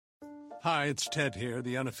Hi, it's Ted here,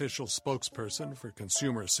 the unofficial spokesperson for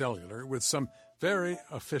Consumer Cellular, with some very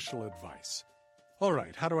official advice. All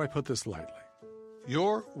right, how do I put this lightly?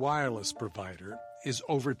 Your wireless provider is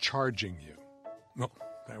overcharging you. Well,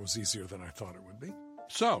 that was easier than I thought it would be.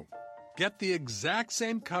 So, get the exact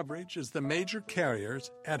same coverage as the major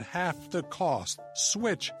carriers at half the cost.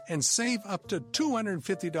 Switch and save up to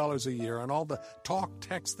 $250 a year on all the talk,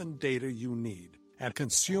 text, and data you need at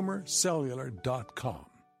consumercellular.com.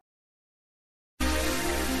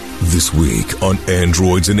 This week on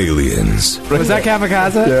Androids and Aliens. Was that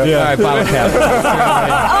Kamikaze? Yeah. All right, bottle cap.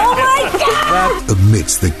 Oh my God!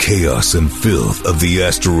 Amidst the chaos and filth of the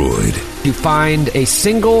asteroid, You find a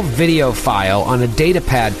single video file on a data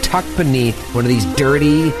pad tucked beneath one of these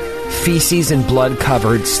dirty, feces and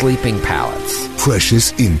blood-covered sleeping pallets.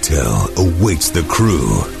 precious intel awaits the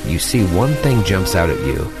crew. You see one thing jumps out at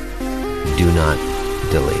you. Do not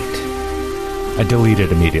delete. I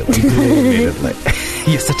deleted immediately.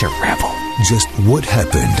 You're such a rebel. Just what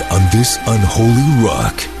happened on this unholy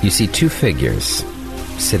rock? You see two figures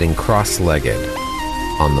sitting cross-legged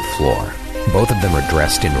on the floor. Both of them are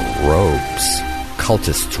dressed in robes,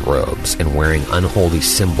 cultist robes, and wearing unholy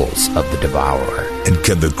symbols of the Devourer. And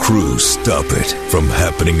can the crew stop it from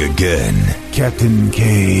happening again? Captain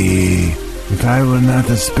K, if I were not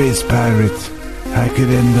a space pirate, I could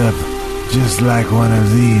end up just like one of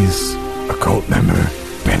these. A cult member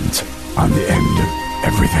bent on the end of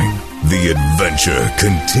everything. The adventure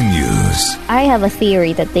continues. I have a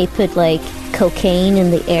theory that they put, like, cocaine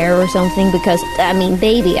in the air or something because, I mean,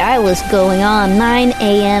 baby, I was going on 9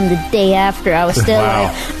 a.m. the day after. I was still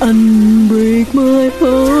like, unbreak my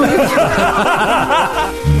heart.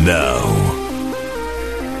 Now,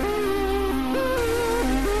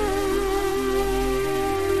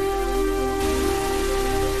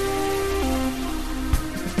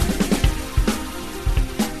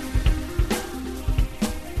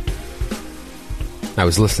 I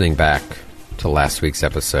was listening back to last week's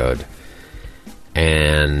episode,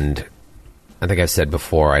 and I think I've said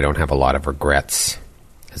before, I don't have a lot of regrets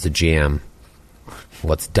as a GM.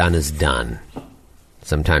 What's done is done.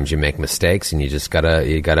 Sometimes you make mistakes, and you just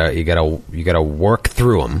gotta work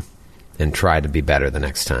through them and try to be better the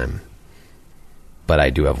next time. But I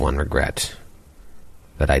do have one regret,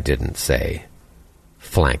 that I didn't say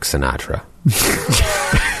Flank Sinatra.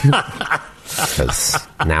 Because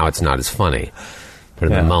now it's not as funny. But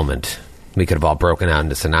in the moment, we could have all broken out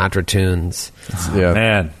into Sinatra tunes. Yeah,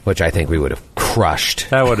 man, which I think we would have crushed.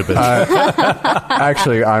 That would have been.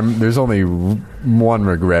 Actually, there's only one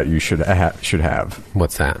regret you should have.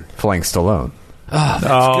 What's that? Flank Stallone. Oh,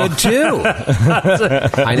 that's good too.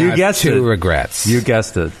 I know, you guessed two it. regrets. You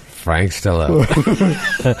guessed it. Frank Stallone.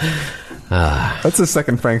 That's the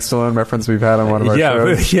second Frank Stallone reference we've had on one of our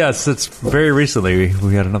shows. Yes, it's very recently.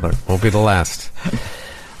 We had another. Won't be the last.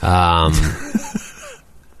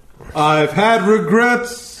 I've had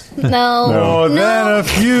regrets. No. More than a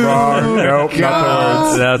few. Wrong. Nope,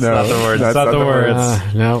 not the words. That's not the words. That's Not the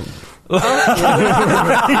words. No.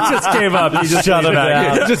 He just gave up. He just shot it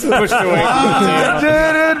back. Just pushed away.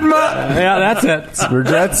 Yeah, that's it.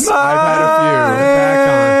 Regrets? I've had a few. Back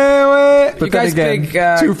on. But You guys then again,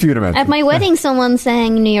 big, too few to mention. At my wedding, someone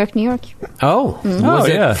sang New York, New York. Oh. Was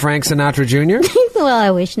it Frank Sinatra Jr.? Well,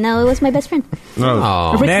 I wish. No, it was my best friend.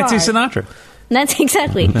 Oh. Rick Nancy Hard. Sinatra. That's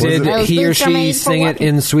exactly. Did Those he or boots are she made for sing it walking.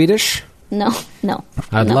 in Swedish? No.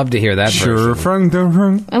 I'd love to hear that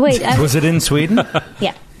version. Oh, wait. Was it in Sweden?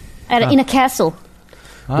 Yeah. In a castle.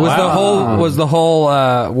 Was the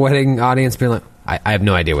whole wedding audience being like, I have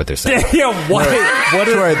no idea what they're saying. Yeah, what?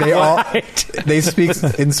 That's right. They speak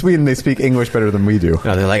in Sweden. They speak English better than we do.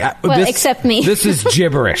 No, they're like, Well, except me. This is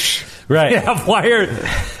gibberish. Right. Yeah, why are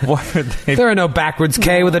they? There are no backwards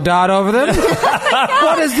K with a dot over them.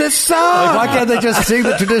 What is this song? Why can't they just sing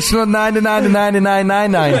the traditional 99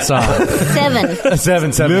 song? 7.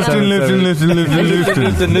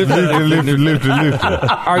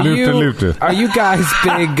 Are you guys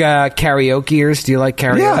big karaokeers? Do you like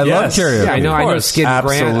karaoke? Yeah, I love karaoke. Yeah, I know Skid and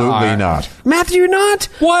Brand Absolutely are. not. Matthew, not?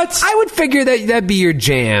 What? I would figure that'd be your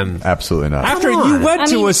jam. Absolutely not. After Come you on. went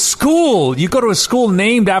to a school, you go to a school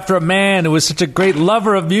named after a man who was such a great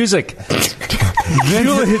lover of music.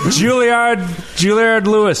 Juilliard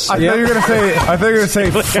Lewis. I thought you were going to say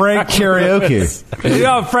Frank Karaoke.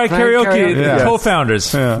 Yeah, Frank Karaoke, Yes.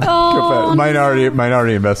 co-founders. Yeah.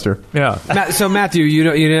 Minority investor. Yeah. So Matthew, you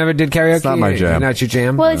never did karaoke? It's not my jam. Not your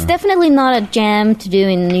jam? Well, it's definitely not a jam to do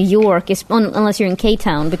in New York, unless you're in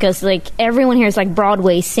K-Town, because like everyone here is like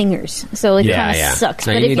Broadway singers, so it kind of sucks.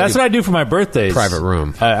 No, but you if need you, That's what I do for my birthdays. Private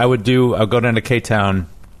room. I'll go down to K-Town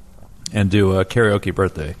and do a karaoke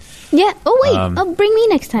birthday. Yeah. Oh wait, bring me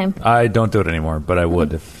next time. I don't do it anymore, but I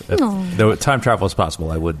would if though time travel is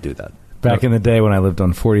possible. I would do that. Back in the day when I lived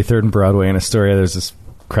on 43rd and Broadway in Astoria, there's this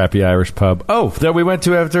crappy Irish pub. Oh, that we went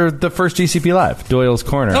to after the first GCP Live, Doyle's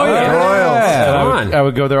Corner. Oh, yeah. Doyle's. I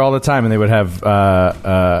would go there all the time, and they would have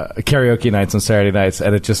karaoke nights on Saturday nights,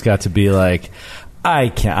 and it just got to be like,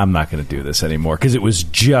 I'm not going to do this anymore, because it was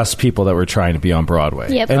just people that were trying to be on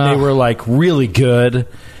Broadway. Yep. And they were like really good,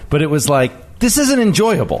 but it was like, this isn't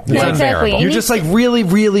enjoyable. Yeah, exactly. You're just like really,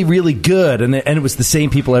 really, really good, and it was the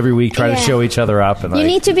same people every week trying to show each other up. And you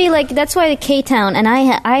need to be like, that's why the K-Town, and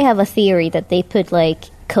I have a theory that they put like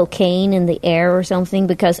cocaine in the air or something,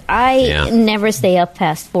 because I never stay up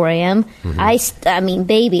past 4 a.m. I mean,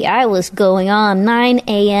 baby, I was going on 9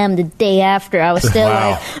 a.m. the day after. I was still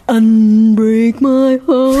like, unbreak my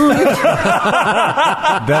heart.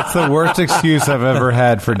 That's the worst excuse I've ever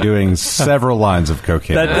had for doing several lines of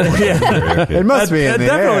cocaine. It must be in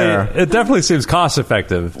the air. It definitely seems cost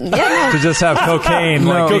effective to just have cocaine,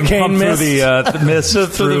 cocaine through the mist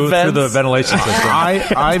through the ventilation system.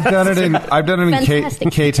 I've done it in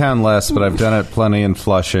K-Town less, but I've done it plenty in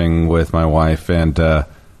Flushing with my wife, and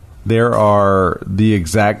there are the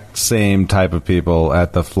exact same type of people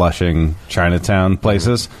at the Flushing Chinatown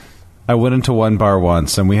places. I went into one bar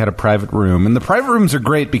once, and we had a private room. And the private rooms are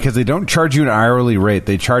great because they don't charge you an hourly rate.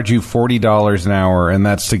 They charge you $40 an hour, and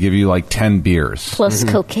that's to give you like 10 beers. Plus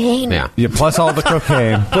cocaine. Yeah, plus all the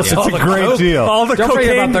cocaine. It's a great deal. All the don't cocaine,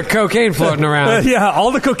 forget about the cocaine floating around.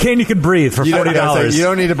 All the cocaine you can breathe for $40. You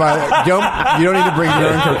don't need to buy. You don't need to bring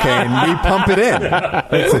your own cocaine. We pump it in.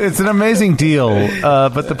 It's an amazing deal.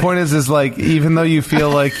 But the point is like, even though you feel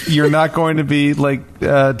like you're not going to be like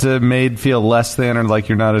made feel less than, or like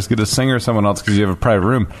you're not as good a singer as someone else because you have a private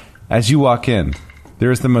room, as you walk in,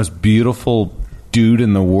 there's the most beautiful dude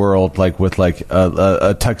in the world, like with like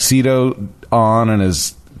a tuxedo on and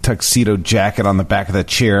his tuxedo jacket on the back of the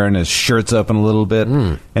chair, and his shirt's open a little bit,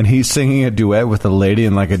 and he's singing a duet with a lady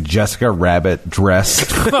in like a Jessica Rabbit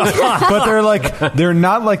dress. But they're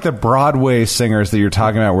not like the Broadway singers that you're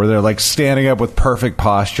talking about, where they're like standing up with perfect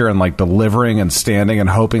posture and like delivering and standing and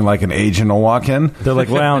hoping like an agent will walk in. They're like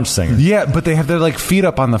lounge singers. Yeah, but they have their like feet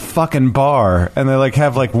up on the fucking bar, and they like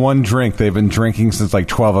have like one drink. They've been drinking since like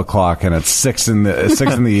 12 o'clock, and it's 6 in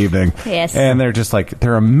the evening. Yes. And they're just like,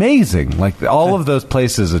 they're amazing. Like all of those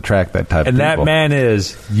places attract that type of people. And that man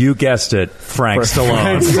is, you guessed it, Frank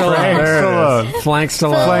Stallone. Frank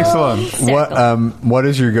Stallone. What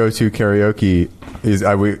is your go-to karaoke?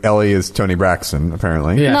 Ellie is Tony Braxton,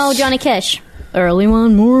 apparently. Yes. No, Johnny Cash. Early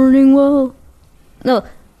one morning, whoa. No,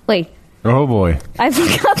 wait. Oh boy! I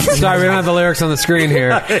forgot. Sorry, we don't have the lyrics on the screen here.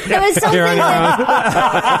 There was something. I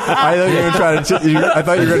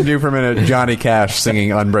thought you were going to do for a minute Johnny Cash singing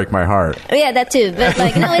 "Unbreak My Heart." Yeah, that too. But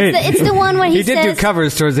like, no, it's the one where he did says, do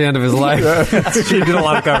covers towards the end of his life. He did a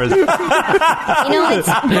lot of covers. It's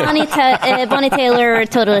Bonnie Taylor,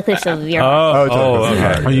 "Total Eclipse of Your Heart."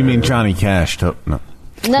 Okay. Oh, you mean Johnny Cash? No.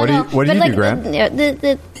 No, what do you do, Grant?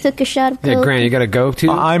 The took a shot of Yeah, coke. Grant, you got to go to?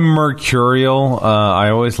 I'm mercurial. I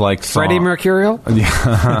always like Freddie Mercurial?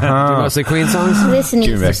 Yeah. Do mostly Queen songs? This needs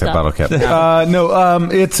Give me to back that bottle stop.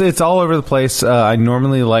 cap. It's all over the place. I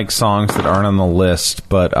normally like songs that aren't on the list,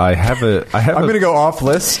 but I have I'm going to go off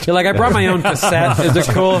list. You're like, I brought my own cassette. Is it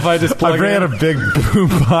cool if I just plug I ran it in? a big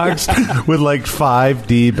boombox with like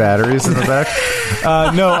 5D batteries in the back.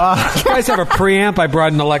 You guys have a preamp? I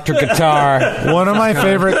brought an electric guitar. One of my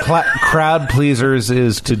favorite crowd pleasers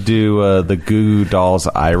is to do the Goo Goo Dolls'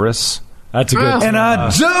 Iris. That's a good. And I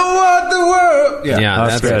don't want the world. Yeah,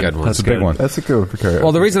 that's a good one. That's a big one. That's a good one for karaoke.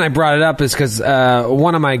 Well, the reason I brought it up is because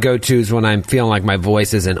one of my go-tos when I'm feeling like my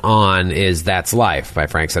voice isn't on is "That's Life" by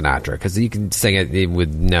Frank Sinatra, because you can sing it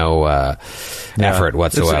with no effort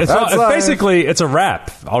whatsoever. It's basically, it's a rap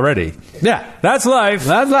already. Yeah, that's life.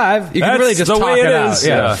 That's live. You can really just the talk way it is.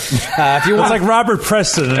 out. Yeah. If you want, it's like Robert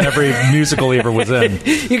Preston in every musical he ever was in.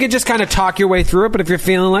 You can just kind of talk your way through it. But if you're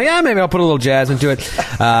feeling like, maybe I'll put a little jazz into it.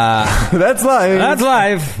 That's live. That's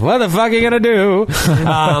live. What the fuck are you gonna do?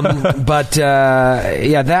 That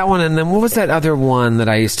one. And then what was that other one that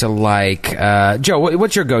I used to like? Joe,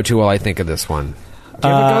 what's your go-to while I think of this one? Do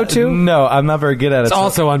you have a go-to? No, I'm not very good at it. It's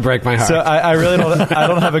also Unbreak My Heart. So I really don't. I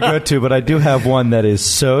don't have a go-to, but I do have one that is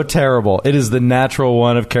so terrible. It is the natural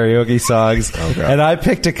one of karaoke songs, and I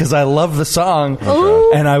picked it because I love the song,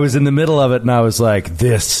 and I was in the middle of it, and I was like,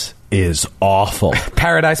 "This is awful."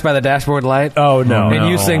 Paradise by the Dashboard Light. Oh no! And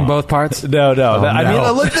you sing both parts? No. I mean,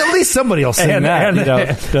 no. at least somebody will sing that.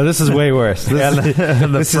 No, this is way worse.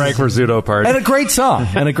 And the Frank Rizzuto part. And a great song.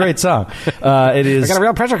 It is. I got a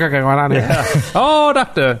real pressure cooker going on here. Oh,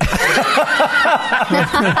 doctor.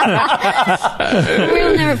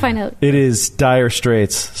 We'll never find out. It is Dire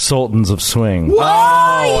Straits, Sultans of Swing. Whoa,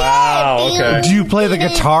 wow, okay. Do you play the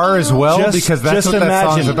guitar as well? Because that's what that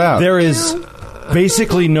song's about. There is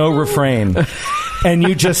basically no refrain. And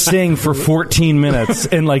you just sing for 14 minutes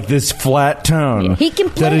in like this flat tone. He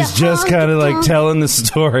can play that is the just kind of like honky-tonk. telling the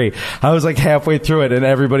story. I was like halfway through it, and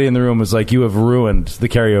everybody in the room was like, "You have ruined the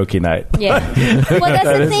karaoke night." Yeah. Well,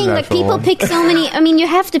 that's the thing. Like, people pick so many. I mean, you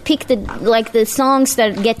have to pick the songs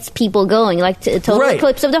that gets people going, like Total Right.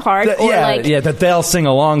 Eclipse of the Heart, or that they'll sing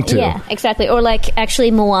along to. Yeah, exactly. Or like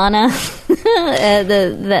actually Moana,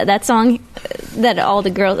 that song that all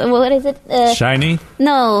the girls. What is it? Shiny?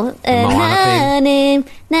 No. Moana theme?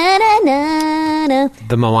 Na, na, na, na.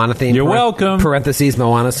 The Moana theme. You're welcome. Parentheses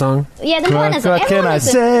Moana song. Yeah, the Moana song. What can I Everyone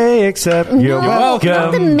say except you're Not the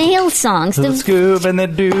welcome? male songs. The The, Scoob and the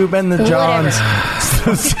Doob and the Johns.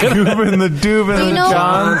 The Scoob and the Doob and do you the know?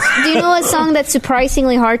 Johns. Do you know a song that's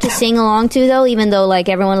surprisingly hard to sing along to though? Even though like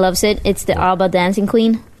everyone loves it, it's the ABBA Dancing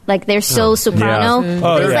Queen. Like they're so soprano. Yeah.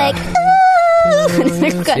 Oh, It's yeah. like.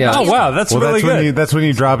 Yeah. Oh, wow, that's really good. That's when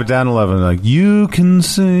you drop it down 11. Like, you can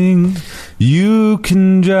sing, you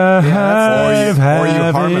can jive, or you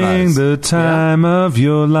having harmonize. the time of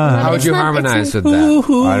your life. How would you It's not- harmonize it's- with that?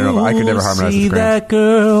 I don't know. I could never harmonize with Grant.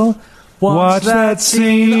 girl. Watch that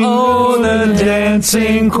scene, oh, the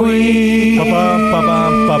dancing queen.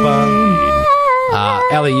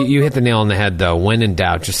 Ellie, you hit the nail on the head, though. When in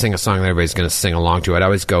doubt, just sing a song that everybody's going to sing along to. I'd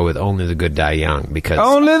always go with Only the Good Die Young, because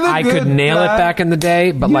Only the I good could nail it die back in the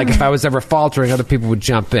day, but like if I was ever faltering, other people would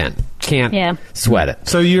jump in. Can't sweat it.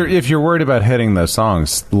 So if you're worried about hitting those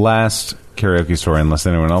songs, last karaoke story, unless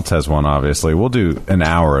anyone else has one, obviously, we'll do an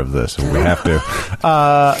hour of this if we have to.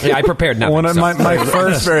 Yeah, I prepared nothing. When so. my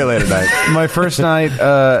first very late at night. My first night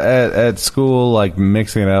at school, like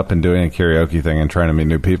mixing it up and doing a karaoke thing and trying to meet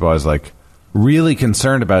new people, I was like really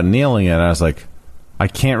concerned about nailing it. I was like, I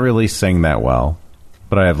can't really sing that well,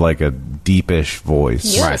 but I have like a deepish voice.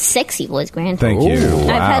 You have a sexy voice, Grant. Thank you. I've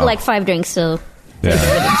had Wow. like 5 drinks, so. Yeah.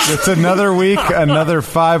 It's another week, another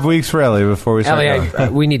 5 weeks for Ellie before we start. Ellie,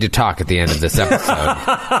 we need to talk at the end of this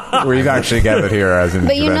episode. We've actually gathered here as an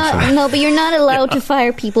But you're intervention. not. No, but you're not allowed to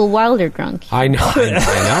fire people while they're drunk. I know.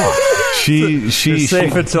 She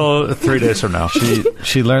Safe until 3 days from now.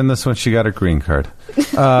 she learned this when she got her green card.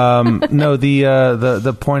 No,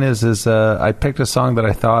 the point is I picked a song that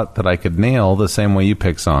I thought that I could nail the same way you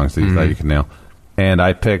pick songs that you thought you could nail, and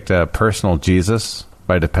I picked "Personal Jesus"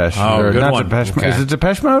 by Depeche. Oh, or good not one. Depeche. Okay. Is it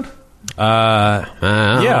Depeche Mode?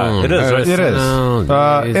 Yeah, it is. Right? It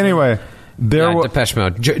is. Anyway, there Yeah, was. Depeche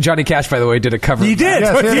Mode. Johnny Cash, by the way, did a cover. He did.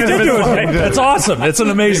 Yes, He yes, did do yes, it. he did. It's awesome. It's an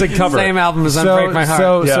amazing cover. Same album as Unbreak My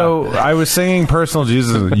Heart. So I was singing "Personal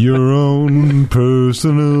Jesus," your own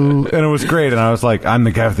personal, and it was great. And I was like, "I'm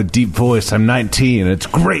the guy with the deep voice. I'm 19. It's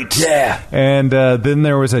great." Yeah. And then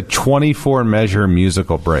there was a 24 measure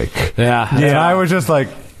musical break. Yeah. And I was just like,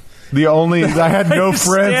 I had no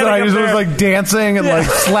friends, and I just was like dancing and like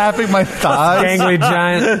slapping my thighs. Gangly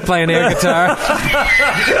giant playing air guitar.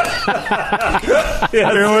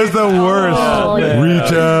 It was the worst. Oh, yeah.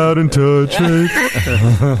 Reach out and touch me.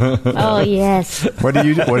 Oh yes. What do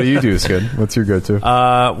you do, Skid? What's your go-to?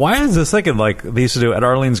 Why is this thinking like they used to do at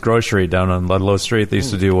Arlene's Grocery down on Ludlow Street? They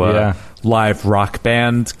used to do Yeah. live rock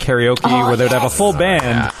band karaoke where they'd have a full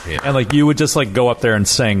band and like you would just like go up there and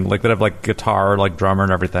sing. Like they'd have like guitar, like drummer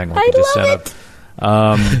and everything. Like, I you just love stand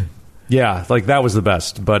up. Yeah, like that was the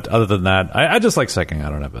best. But other than that, I just like singing. I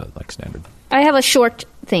don't have a like standard. I have a short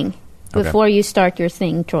thing before you start your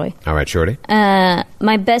thing, Troy. All right, Shorty.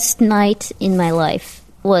 My best night in my life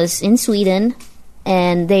was in Sweden,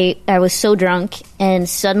 and I was so drunk, and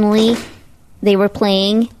suddenly they were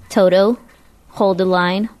playing Toto, Hold the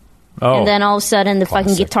Line, and then all of a sudden the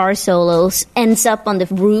fucking guitar solos ends up on the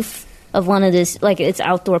roof of one of this, like it's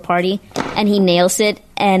outdoor party, and he nails it,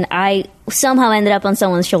 and I somehow ended up on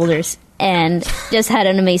someone's shoulders and just had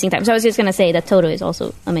an amazing time. So I was just going to say that Toto is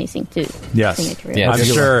also amazing too. Yes. Sing it Yeah, I'm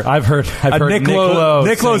sure. I've heard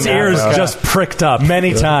Nico's sing ears that well. just pricked up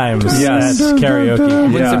many times. Yes. At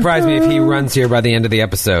karaoke. Wouldn't surprise me if he runs here by the end of the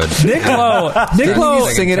episode. Niccolo, Did you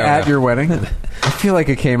sing it Toto. at your wedding? I feel like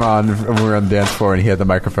it came on when we were on the dance floor and he had the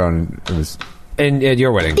microphone. And it was And at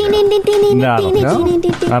your wedding. No,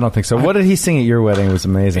 I don't think so. What did he sing at your wedding? It was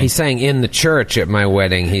amazing. He sang in the church at my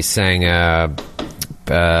wedding. He sang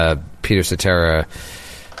Peter Cetera.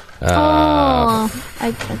 Oh,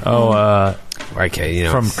 Okay, you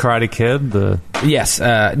know. from Karate Kid. Yes.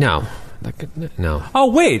 No. No.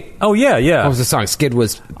 Oh wait. Oh yeah. What was the song? Skid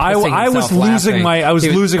was. I was losing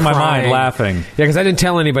my mind laughing. Yeah, because I didn't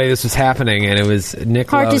tell anybody this was happening, and it was Nick.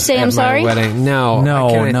 Hard to say. I'm sorry. Wedding. No.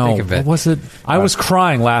 I can't think of it. What was it? I was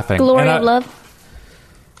crying laughing. Glory of Love.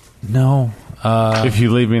 No. If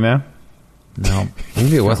You Leave Me Now. No.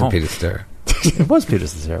 Maybe it wasn't Peter Cetera. It was Peter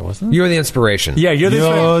Cetera, wasn't it? You were the inspiration. Yeah, you're the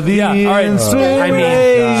inspiration. All right.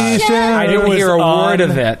 I didn't hear a word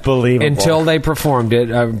of it until they performed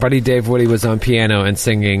it. Buddy Dave Woody was on piano and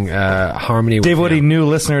singing harmony with Dave Woody, new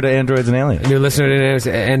listener to Androids and Aliens. New listener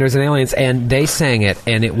to Androids and Aliens, and they sang it,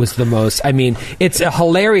 and it was the most... I mean, it's a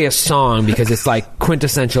hilarious song because it's like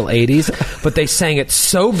quintessential 80s, but they sang it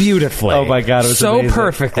so beautifully. Oh, my God, it was so amazing.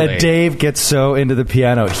 perfectly. And Dave gets so into the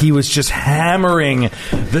piano. He was just hammering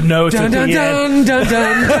the notes at the end. Dun, dun,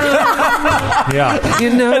 dun, dun. Yeah.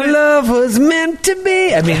 You know, love was meant to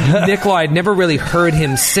be. I mean, Nicola, I'd never really heard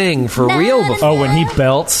him sing for real before. Oh, when he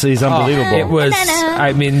belts, he's unbelievable. It was,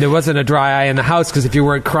 I mean, there wasn't a dry eye in the house because if you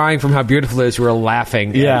weren't crying from how beautiful it is, you were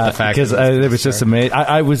laughing. Yeah, at the fact because it was just amazing.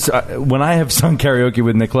 I was, when I have sung karaoke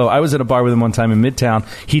with Nick Lowe, I was at a bar with him one time in Midtown.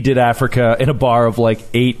 He did Africa in a bar of like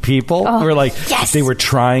 8 people. Oh, we were like, they were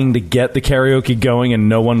trying to get the karaoke going and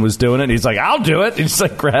no one was doing it. And he's like, I'll do it. He just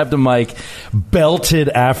like grabbed a mic, belted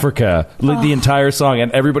Africa, the entire song,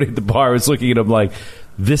 and everybody at the bar was looking at him like,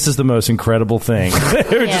 this is the most incredible thing.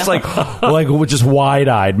 They were just like just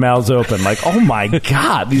wide-eyed, mouths open, like, oh my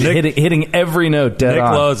God. He's hitting every note dead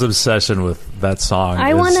on. Nick Lowe's obsession with that song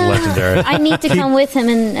is legendary. I need to come with him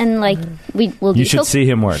and like, we'll You should see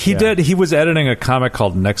him work. He did. He was editing a comic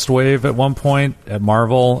called Next Wave at one point at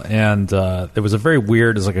Marvel, and it was a very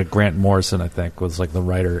weird. It's like a Grant Morrison, I think, was like the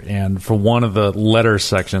writer. And for one of the letter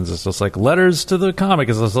sections, it's just like letters to the comic.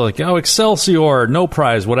 It's just like, oh, Excelsior, no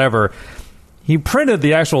prize, whatever. He printed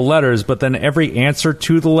the actual letters, but then every answer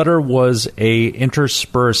to the letter was a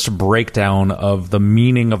interspersed breakdown of the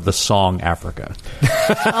meaning of the song Africa.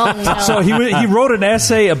 Oh, no. So he wrote an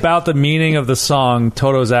essay about the meaning of the song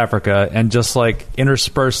Toto's Africa and just like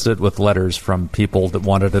interspersed it with letters from people that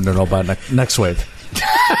wanted to know about Next Wave.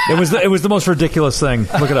 It was the most ridiculous thing.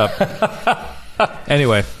 Look it up.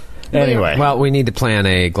 Anyway. Well, we need to plan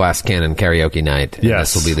a Glass Cannon karaoke night. And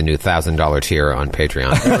Yes. this will be the new $1,000 tier on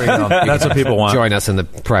Patreon. There we go. That's what people want. Join us in the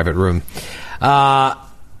private room.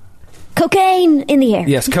 Cocaine in the air.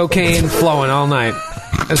 Yes, cocaine flowing all night.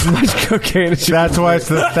 As much cocaine as you That's why it's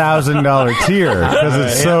the $1,000 tier, because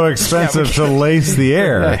it's so expensive to lace the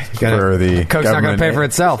air for the Coke's not going to pay for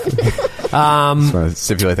itself. I just want to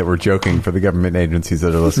stipulate that we're joking for the government agencies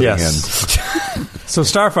that are listening Yes. So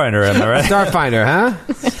Starfinder, am I right? Starfinder,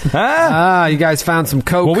 huh? You guys found some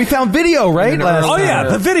coke. Well, we found video, right? Oh, yeah,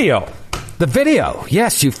 the video. The video.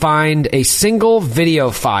 Yes, you find a single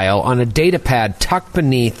video file on a data pad tucked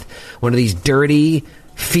beneath one of these dirty,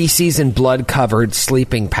 feces and blood-covered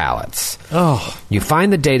sleeping pallets. Oh. You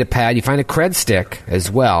find the data pad. You find a cred stick as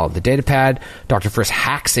well. The data pad, Dr. Frisk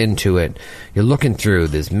hacks into it. You're looking through.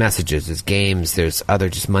 There's messages, there's games, there's other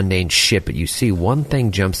just mundane shit, but you see one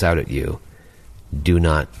thing jumps out at you. Do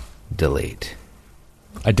not delete.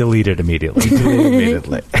 I delete it immediately.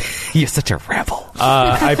 You're such a rebel.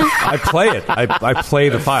 I play it. I play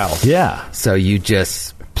the file. Yeah. So you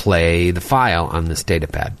just play the file on this data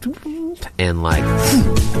pad. And like...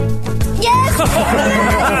 Yes!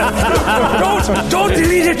 Don't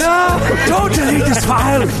delete it! Don't delete this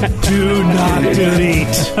file! Do not delete.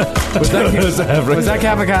 Was that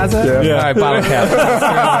Kamikaze? Yeah. All right, bottle cap. Oh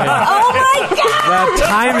my God! The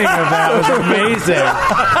timing of that was amazing.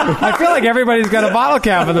 I feel like everybody's got a bottle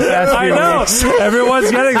cap in the past I few know. weeks.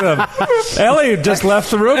 Everyone's getting them. Ellie just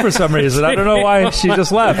left the room for some reason. I don't know why she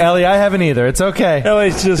just left. Ellie, I haven't either. It's okay.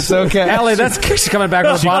 Ellie's just... It's okay. Ellie, she's coming back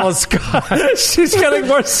with a bottle of scotch. She's getting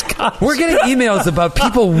more scotch. We're getting emails about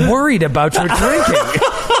people worried about your drinking.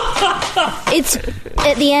 It's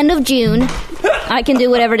at the end of June. I can do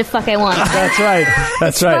whatever the fuck I want. That's right.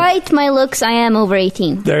 That's right. Despite my looks, I am over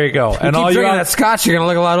 18. There you go. And Keep all you drinking that scotch, you're going to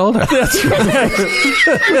look a lot older.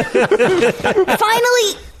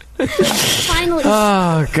 Finally.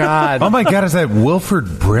 Oh, God. Oh my God, is that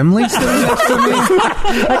Wilford Brimley sitting next to me?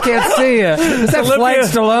 I can't see you. Is that Flight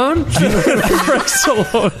Stallone?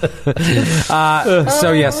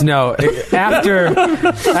 So, yes, no. After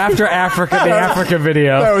Africa, the Africa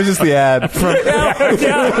video. That was just the ad. that was the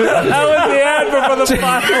ad before the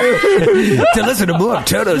file. To listen to more of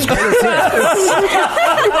Toto's greatest hits.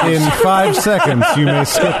 In 5 seconds, you may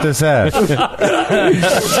skip this ad.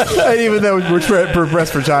 And even though we're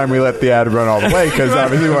pressed for time, we let the ad run all the way because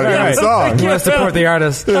obviously we want to hear the song. You want to support the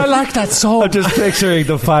artist. I like that song. I'm just picturing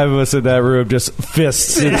the 5 of us in that room, just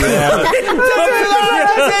fists in the air.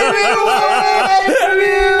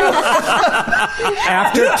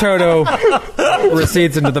 After Toto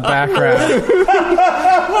recedes into the background,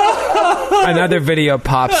 another video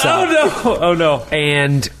pops up. Oh no!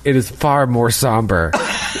 And it is far more somber.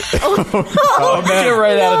 Oh, man. Get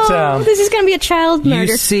right out of town. This is going to be a child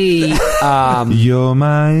murder. You see, You're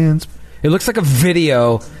my it looks like a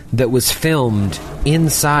video that was filmed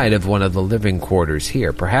inside of one of the living quarters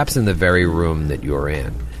here, perhaps in the very room that you're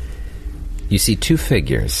in. You see two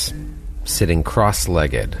figures sitting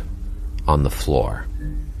cross-legged on the floor.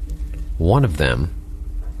 One of them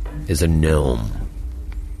is a gnome.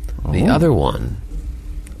 The other one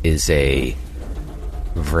is a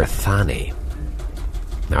Verthani.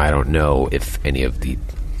 Now, I don't know if any of the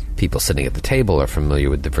people sitting at the table are familiar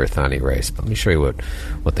with the Verthani race, but let me show you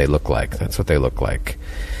what they look like. That's what they look like.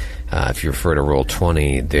 If you refer to Roll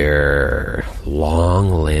 20, they're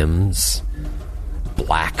long limbs,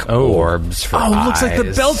 black orbs for eyes. Oh, it looks like the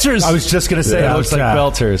Belchers. I was just going to say it looks like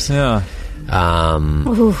Belters. Yeah.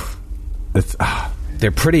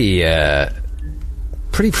 They're pretty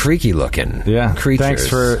freaky looking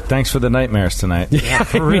creatures. Thanks for the nightmares tonight. Yeah,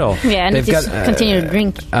 for real. Yeah, and They've just got, continue to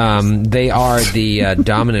drink. They are the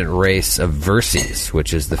dominant race of Verces,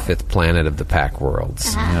 which is the fifth planet of the Pack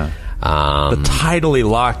Worlds. Yeah. The tidally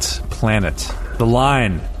locked planet. The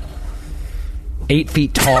line. 8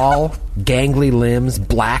 feet tall, gangly limbs,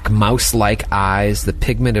 black mouse-like eyes. The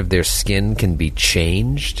pigment of their skin can be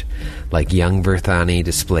changed. Like young Verthani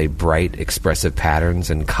display bright, expressive patterns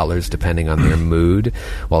and colors depending on their mood,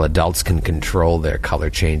 while adults can control their color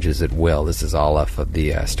changes at will. This is all off of the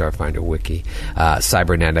Starfinder wiki.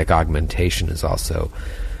 Cybernetic augmentation is also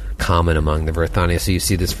common among the Verthani. So you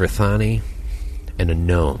see this Verthani and a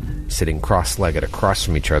gnome sitting cross-legged across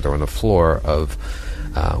from each other on the floor of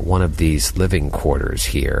one of these living quarters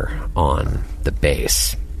here on the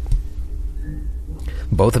base.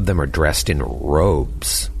 Both of them are dressed in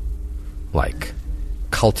robes, like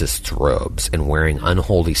cultists' robes, and wearing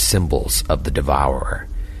unholy symbols of the Devourer.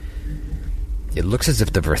 It looks as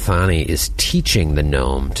if the Verthani is teaching the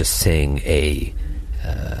gnome to sing a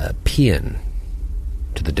paean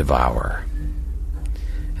to the Devourer.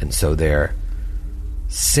 And so they're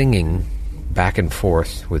singing back and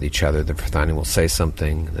forth with each other. The Verthani will say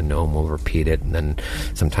something, the gnome will repeat it, and then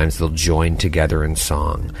sometimes they'll join together in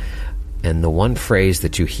song. And the one phrase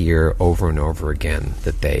that you hear over and over again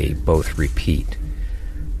that they both repeat,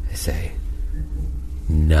 they say,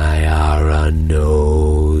 Nyara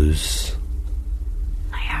knows.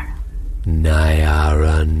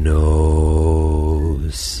 Nyara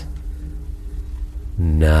knows.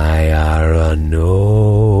 Nyara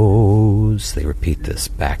knows. They repeat this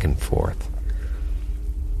back and forth.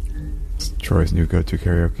 It's Troy's new go-to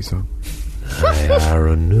karaoke song.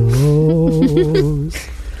 Nyara knows.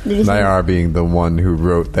 Nyara being the one who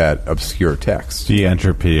wrote that obscure text. The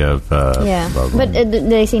entropy of... But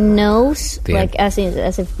they say nose, like as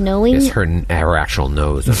if knowing? It's her actual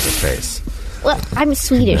nose on her face. Well, I'm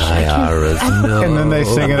Swedish. Nyara's nose. And then they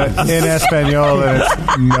sing it in Espanol, and it's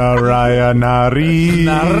Naraya Nari.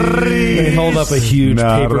 They hold up a huge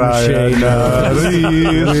paper mache.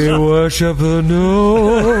 We worship the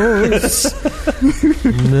nose.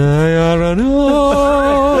 Nyara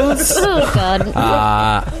nose. Oh, God.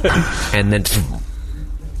 And then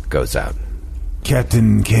goes out.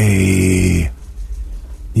 Captain K,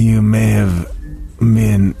 you may have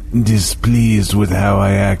been displeased with how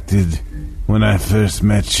I acted when I first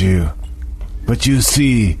met you. But you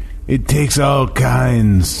see, it takes all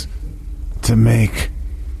kinds to make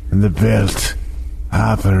the belt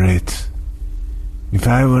operate. If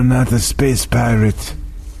I were not a space pirate,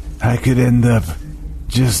 I could end up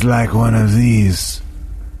just like one of these.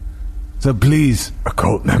 So please... A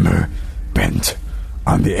cult member bent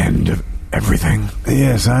on the end of everything.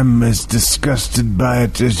 Yes, I'm as disgusted by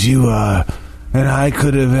it as you are, and I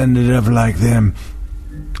could have ended up like them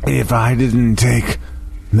if I didn't take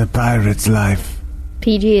the pirate's life.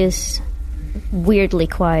 PG is weirdly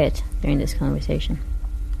quiet during this conversation.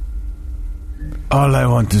 All I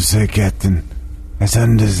want to say, Captain, as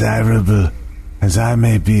undesirable as I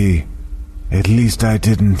may be, at least I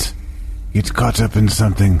didn't get caught up in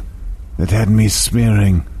something that had me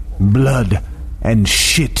smearing blood and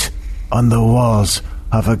shit on the walls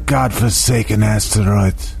of a godforsaken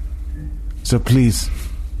asteroid. So please,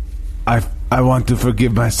 I want to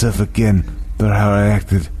forgive myself again for how I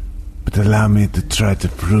acted, but allow me to try to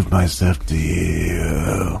prove myself to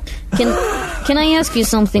you. Can I ask you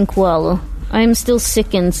something, Koala? I'm still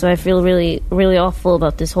sickened, so I feel really, really awful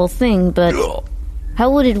about this whole thing, but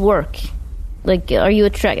how would it work? Like, are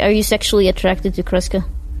you sexually attracted to Kreska?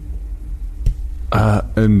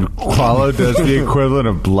 And Qualo does the equivalent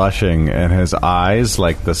of blushing, and his eyes,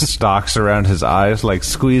 like the stalks around his eyes, like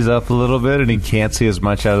squeeze up a little bit, and he can't see as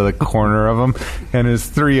much out of the corner of them. And his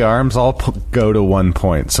 3 arms all go to one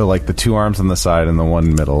point. So, like the 2 arms on the side and the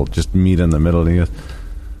one middle just meet in the middle. And he goes,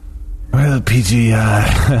 "Well, PG,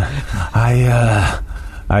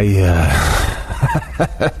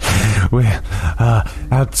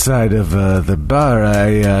 outside of the bar,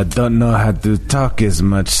 I don't know how to talk as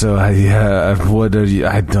much, so what are you?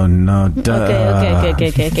 I don't know."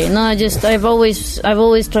 Okay. No, I've always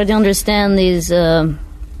tried to understand these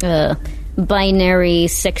binary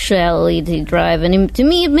sexuality drive, and to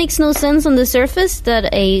me it makes no sense on the surface that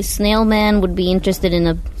a snail man would be interested in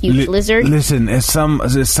a huge lizard. Listen, as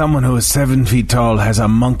someone who is 7 feet tall, has a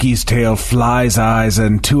monkey's tail, fly's eyes,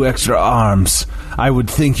 and 2 extra arms, I would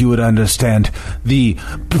think you would understand the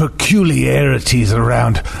peculiarities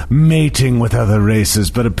around mating with other races,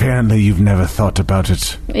 but apparently you've never thought about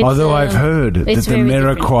it. Although I've heard that the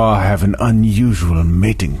Miraquois have an unusual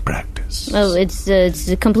mating practice. Oh, it's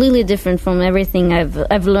completely different from everything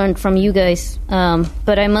I've learned from you guys.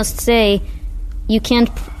 But I must say, you can't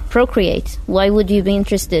procreate. Why would you be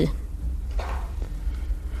interested?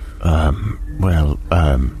 All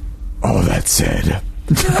that said,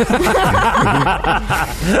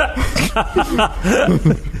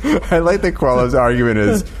 I like that Qualo's argument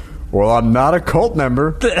is, well, I'm not a cult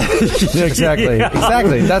member. Exactly.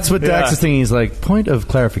 That's what Dax is thinking. He's like, point of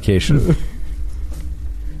clarification.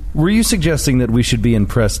 Were you suggesting that we should be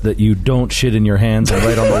impressed that you don't shit in your hands and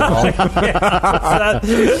write on the wall?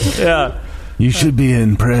 Yeah. You should be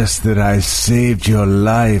impressed that I saved your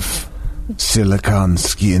life, Silicon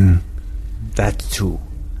Skin. That too.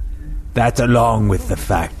 That along with the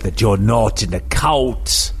fact that you're not in a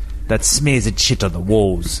cult that smears its shit on the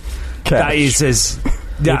walls. That is as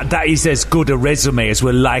good a resume as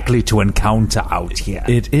we're likely to encounter out here.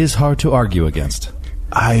 It is hard to argue against.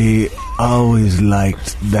 I always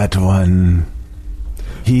liked that one.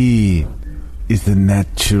 He is the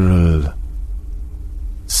natural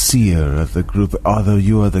seer of the group, although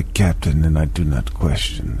you are the captain, and I do not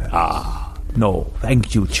question that. No,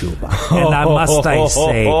 thank you, Chuba. And I must say,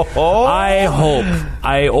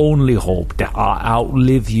 I only hope that I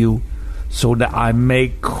outlive you so that I may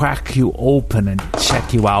crack you open and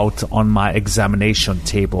check you out on my examination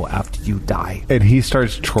table after you die. And he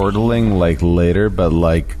starts chortling like later, but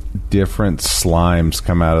like different slimes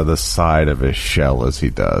come out of the side of his shell as he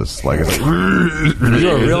does. Like, it's you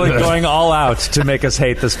are really going all out to make us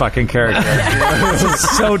hate this fucking character. This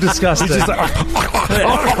is so disgusting. He's just like,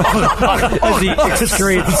 as he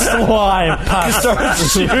excretes slime,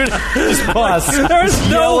 just pus. There's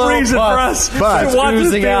no reason for us to want to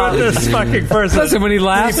stay with this fucking person. Listen, when he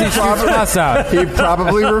laughs, he shoots pus out. He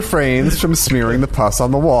probably refrains from smearing the pus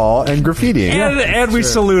on the wall and graffitiing. And we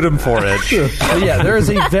salute him for it. Yeah, there is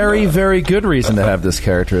a very, very good reason to have this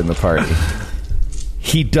character in the party.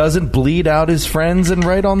 He doesn't bleed out his friends and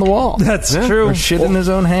write on the wall. That's true. Or shit in his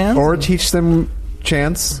own hand. Or teach them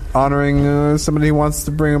chants honoring somebody who wants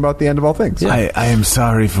to bring about the end of all things. Yeah. I am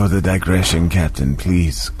sorry for the digression, Captain.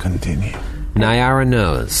 Please continue. Nyara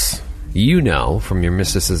knows. You know from your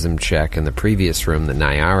mysticism check in the previous room that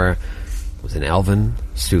Nyara was an elven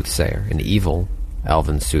soothsayer, an evil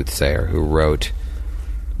elven soothsayer who wrote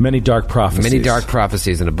Many dark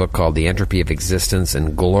prophecies in a book called The Entropy of Existence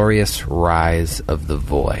and Glorious Rise of the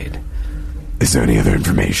Void. Is there any other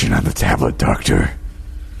information on the tablet, Doctor?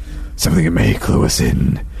 Something that may clue us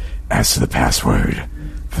in as to the password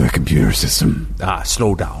for the computer system?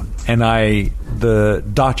 Slow down. And the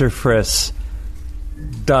Dr. Friss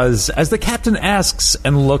does, as the captain asks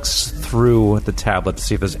and looks through the tablet to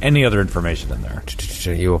see if there's any other information in there.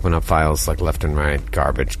 You open up files like left and right,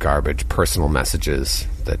 garbage, personal messages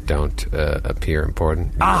that don't appear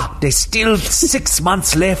important. There's still 6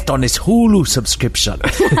 months left on his Hulu subscription.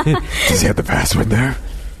 Does he have the password there?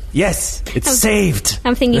 Yes, it's saved.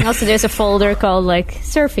 I'm thinking also there's a folder called like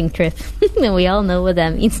surfing trip, and we all know what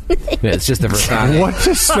that means. Yeah, it's just a versatile. What's a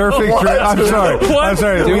surfing trip? I'm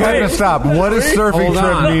sorry. We have to stop. What does surfing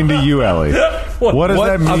trip mean to you, Ellie? What does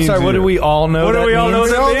that mean? I'm sorry. What do we all know? What do we all know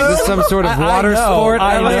that means? Is this some sort of water sport?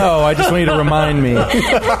 I know. I just want you to remind me. No,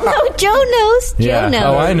 Joe knows. Joe knows.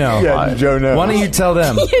 Oh, I know. Yeah, Joe knows. Why don't you tell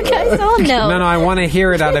them? You guys all know. No, I want to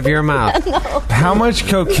hear it out of your mouth. No. How much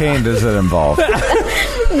cocaine does it involve?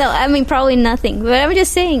 No, I mean probably nothing. But I'm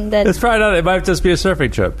just saying that It's probably not. It might just be a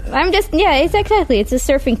surfing trip. it's exactly. It's a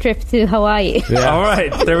surfing trip to Hawaii. Yeah. All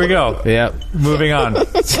right, there we go. Yep. Moving on.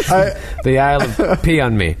 The Isle of Pee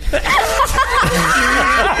on Me.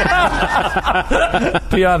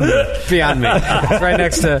 Beyond me. Beyond me. It's right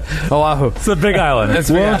next to Oahu. It's the Big Island. It's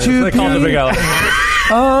Big Island. They call it the Big Island.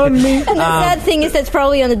 And the sad thing is that's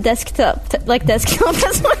probably on the desktop, desktop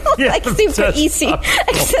as well. Yeah, like super desktop. easy,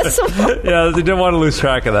 accessible. Yeah, they didn't want to lose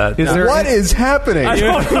track of that. What is happening?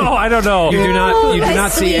 I don't know. You do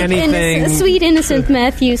not see anything. Sweet innocent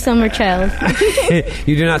Matthew Summerchild.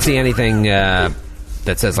 You do not see anything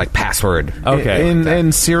that says like password. Okay.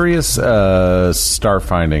 In serious star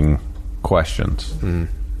finding questions.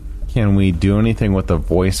 Can we do anything with the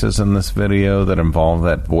voices in this video that involve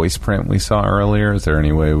that voice print we saw earlier? Is there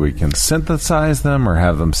any way we can synthesize them or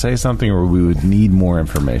have them say something, or we would need more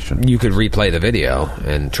information? You could replay the video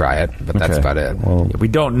and try it, but that's about it. Well, we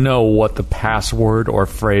don't know what the password or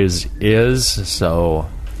phrase is, so...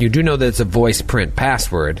 You do know that it's a voice print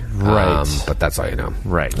password, right? But that's all you know,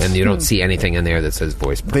 right? And you don't see anything in there that says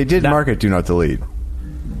voice print. They did mark it "Do Not Delete,"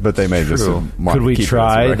 but they may just mark. Could we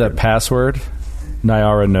try the password?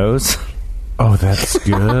 Nyara knows. Oh, that's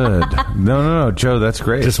good. No, Joe, that's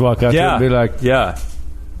great. Just walk up to it and be like,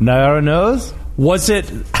 Nyara knows? Was it...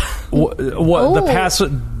 the pass?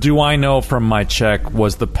 Do I know from my check?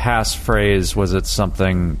 Was the passphrase? Was it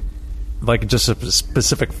something like just a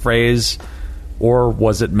specific phrase, or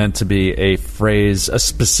was it meant to be a phrase, a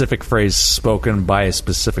specific phrase spoken by a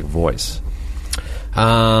specific voice?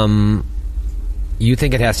 You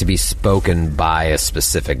think it has to be spoken by a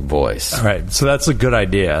specific voice? All right, so that's a good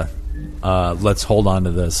idea. Let's hold on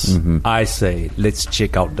to this. I say let's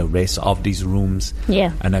check out the rest of these rooms.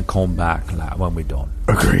 Yeah. And then come back when we're done.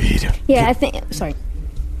 Agreed. Yeah, I think... Sorry.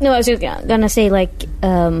 No, I was just going to say, like,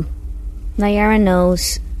 Nyara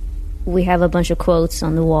knows we have a bunch of quotes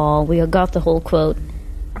on the wall. We got the whole quote.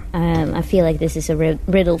 I feel like this is a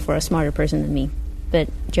riddle for a smarter person than me. But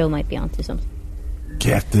Joe might be onto something.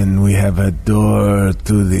 Captain, we have a door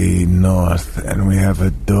to the north, and we have a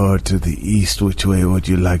door to the east. Which way would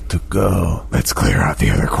you like to go? Let's clear out the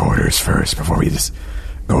other quarters first before we just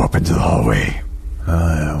go up into the hallway.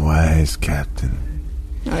 Wise Captain.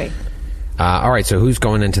 All right, so who's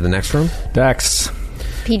going into the next room? Dax.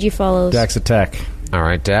 PG follows. Dax attack. All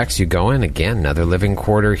right, Dax, you go in. Again, another living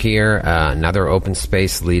quarter here. Another open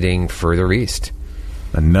space leading further east.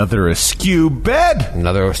 Another askew bed.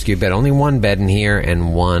 Only one bed in here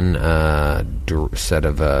and one set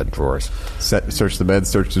of drawers. Search the bed,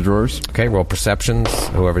 search the drawers. Okay, roll perceptions.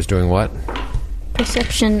 Whoever's doing what?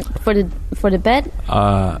 Perception for the bed?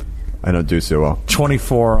 I don't do so well.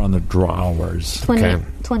 24 on the drawers.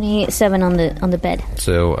 27 on the bed.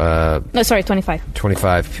 So... no, sorry, 25.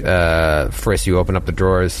 25. Friss, you open up the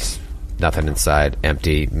drawers... Nothing inside,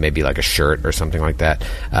 empty, maybe like a shirt or something like that.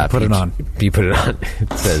 Put it on. You put it on.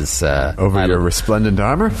 It says... Over your resplendent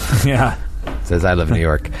armor? Yeah. It says, I live in New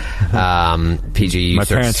York. PG... My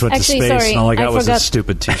parents went to space and all I got was a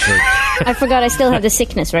stupid t-shirt. I forgot I still have the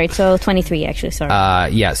sickness, right? So 23, actually,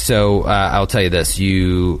 sorry. Yeah, so I'll tell you this.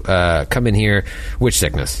 You come in here... Which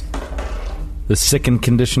sickness? The sickened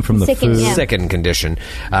condition from the food. Yeah. Sickened condition.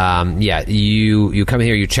 You come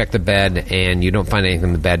here, you check the bed, and you don't find anything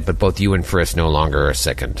in the bed, but both you and Friss no longer are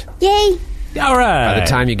sickened. Yay! All right. By the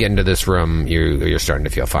time you get into this room, you're starting to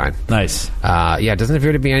feel fine. Nice. It doesn't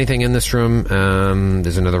appear to be anything in this room.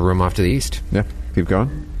 There's another room off to the east. Yeah, keep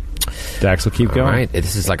going. Dax will keep going. All right.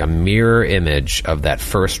 This is like a mirror image of that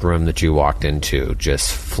first room that you walked into,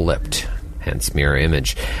 just flipped. Hence mirror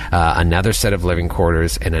image. Another set of living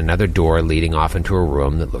quarters and another door leading off into a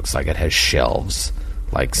room that looks like it has shelves,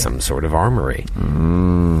 like some sort of armory.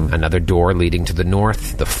 Another door leading to the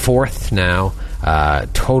north. The fourth now,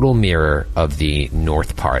 total mirror of the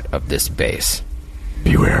north part of this base.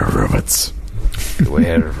 Beware of robots.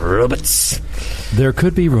 Beware of robots. There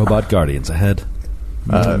could be robot guardians ahead.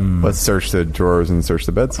 Let's search the drawers and search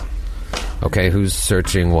the beds. Okay, who's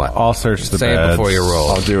searching what? I'll search the Say beds. it before you roll.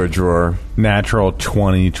 I'll do a drawer. Natural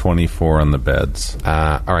 20, 24 on the beds.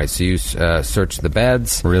 All right, so you search the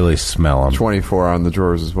beds. Really smell them. 24 on the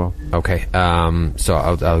drawers as well. Okay, so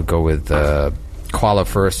I'll go with Koala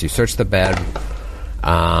first. You search the bed.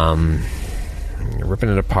 You're ripping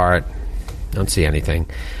it apart. Don't see anything.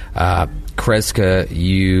 Kreska,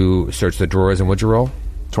 you search the drawers, and what'd you roll?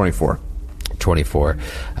 24. 24.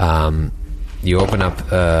 You open up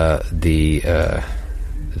the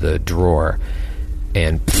drawer,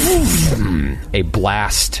 and a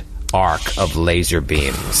blast arc of laser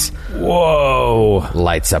beams. Whoa!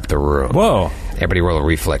 Lights up the room. Whoa! Everybody roll a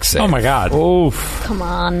reflex save. Oh my god! Oof! Come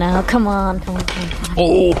on now, come on.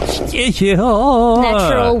 Oh yeah!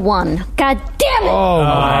 Natural 1. God damn it! Oh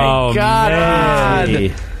my god!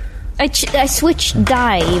 Man. I switched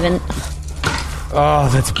die even. Oh,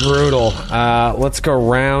 that's brutal. Let's go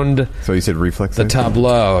round So you said reflex? the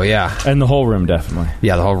tableau. Yeah. And the whole room, definitely.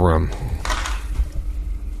 Yeah, the whole room.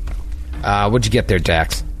 What'd you get there,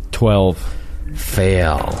 Jax? 12.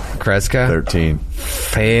 Fail. Kreska? 13.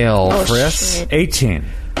 Fail. Chris? shit. 18.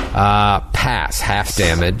 Pass. Half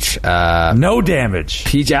damage. No damage.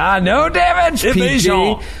 PG. No damage.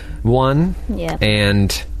 Evasion. PG. 1. Yeah.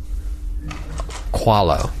 And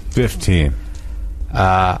Qualo. 15.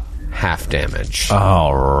 Half damage.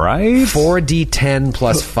 All right. 4d10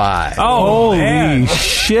 plus 5. Oh, Holy man.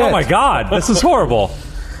 shit. Oh, my God. This is horrible.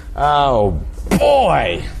 Oh,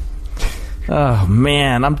 boy. Oh,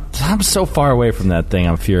 man. I'm so far away from that thing.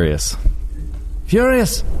 I'm furious.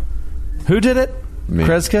 Furious? Who did it? Me.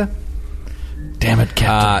 Kreska? Damn it,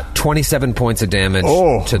 Captain. 27 points of damage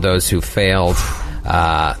to those who failed.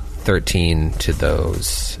 13 to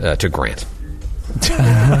those to Grant.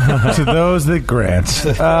 To those that grant.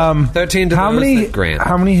 13 to How those many that Grant.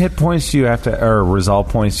 How many hit points do you have to, or resolve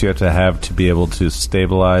points do you have to be able to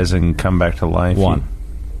stabilize and come back to life? 1.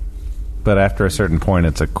 But after a certain point,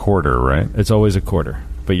 it's a quarter, right? It's always a quarter,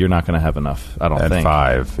 but you're not going to have enough, I don't At think.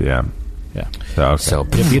 5, yeah. Yeah. So, okay. So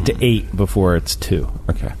You have to get to 8 before it's 2.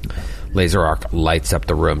 Okay. laser arc lights up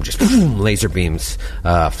the room. Just laser beams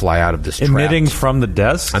fly out of this trap. Emitting from the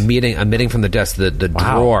desk? Emitting from the desk. The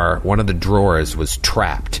drawer, one of the drawers was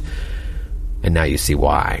trapped. And now you see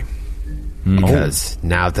why. Because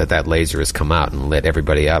now that laser has come out and lit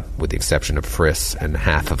everybody up, with the exception of Friss and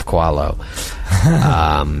half of Qualo,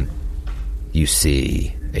 you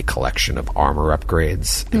see a collection of armor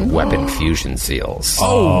upgrades and weapon fusion seals.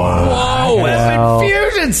 Whoa! Weapon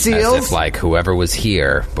fusion seals! As if, like, whoever was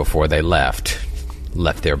here before they left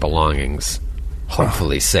their belongings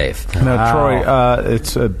hopefully safe. Now, Troy,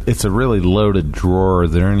 it's a really loaded drawer. Are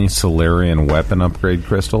there any Solarian weapon upgrade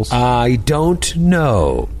crystals? I don't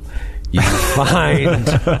know. You find,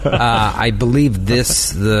 I believe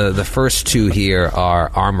the first two here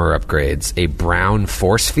are armor upgrades. A brown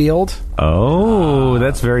force field. Oh,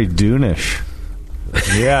 that's very Dune-ish.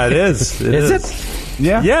 Yeah, it is. Is it?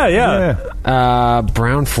 Yeah. Yeah.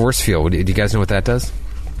 Brown force field. Do you guys know what that does?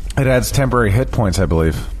 It adds temporary hit points, I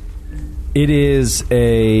believe. It is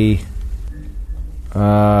a...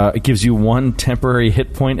 it gives you 1 temporary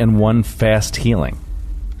hit point and 1 fast healing,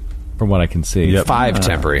 from what I can see. 5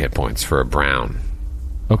 temporary hit points for a brown.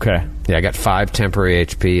 Okay. Yeah, I got 5 temporary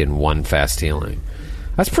HP and 1 fast healing.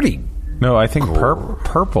 That's pretty... No, I think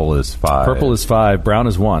purple is 5. Purple is 5, brown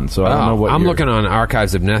is 1, so I don't know what I'm you're- looking on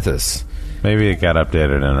Archives of Nethys. Maybe it got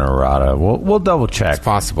updated in errata. We'll double check. It's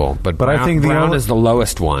possible, but I brown, think brown is the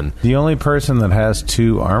lowest one. The only person that has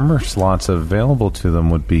 2 armor slots available to them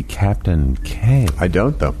would be Captain K. I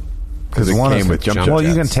don't, though. Because it one came is with jump jump jets. Well,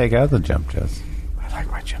 you can take out the jump jets. I like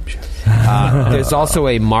my jump jets. There's also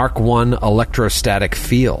a Mark I electrostatic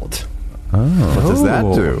field. What does that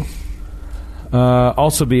do?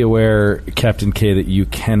 also be aware, Captain K, that you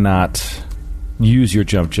cannot use your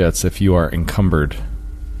jump jets if you are encumbered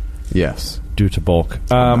Yes. due to bulk.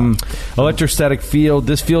 Electrostatic field.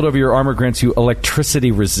 This field over your armor grants you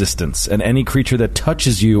electricity resistance, and any creature that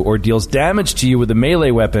touches you or deals damage to you with a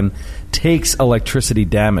melee weapon takes electricity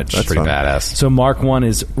damage. That's pretty badass. So Mark 1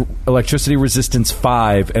 is electricity resistance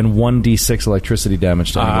 5 and 1d6 electricity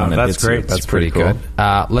damage to anyone that that's hits you. great. That's pretty cool.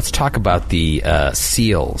 good. Let's talk about the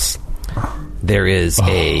seals. There is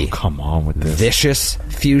a Come on with this. vicious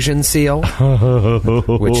fusion seal,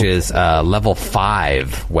 which is a level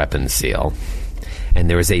 5 weapon seal. And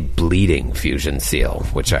there is a bleeding fusion seal,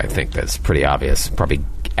 which I think that's pretty obvious. Probably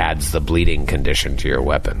adds the bleeding condition to your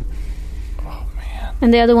weapon.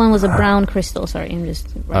 And the other one was a brown crystal. Sorry, I'm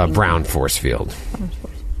just... Brown force field.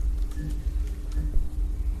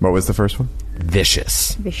 What was the first one?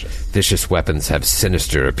 Vicious. Vicious. Vicious weapons have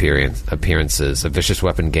sinister appearances. A vicious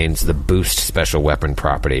weapon gains the boost special weapon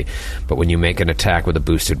property, but when you make an attack with a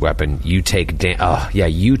boosted weapon, you take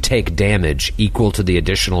damage equal to the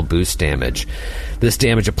additional boost damage. This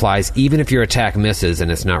damage applies even if your attack misses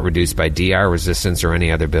and is not reduced by DR resistance or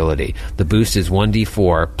any other ability. The boost is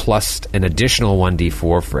 1d4 plus an additional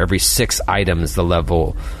 1d4 for every 6 items the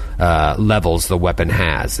levels the weapon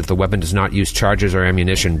has. If the weapon does not use charges or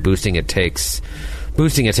ammunition, boosting it takes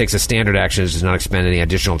a standard action and does not expend any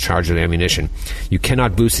additional charge or ammunition. You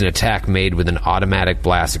cannot boost an attack made with an automatic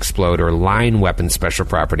blast, explode, or line weapon special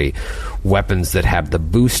property. Weapons that have the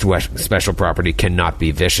boost special property cannot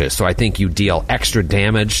be vicious. So I think you deal extra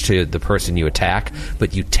damage to the person you attack,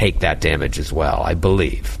 but you take that damage as well, I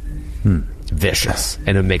believe. Vicious.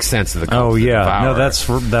 And it makes sense of the Oh, yeah. Devourer.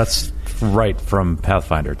 No, that's right from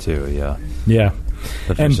Pathfinder, too, yeah. Yeah.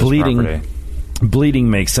 The And vicious bleeding. property. Bleeding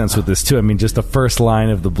makes sense with this too. I mean, just the first line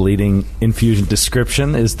of the bleeding infusion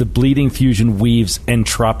description is the bleeding fusion weaves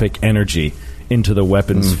entropic energy into the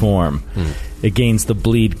weapon's form. It gains the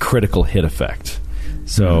bleed critical hit effect.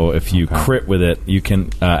 So if you crit with it, you can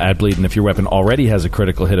add bleed, and if your weapon already has a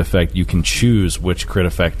critical hit effect, you can choose which crit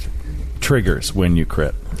effect triggers when you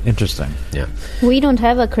crit. Interesting. Yeah. We don't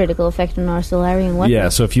have a critical effect on our Solarian weapon. Yeah,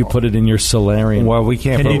 so if you put it in your Solarian... Well, we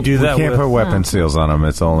can't. Can you do that We can't with- put weapon seals on them.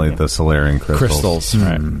 It's only the Solarian crystals. Crystals,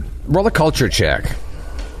 right. Roll a culture check.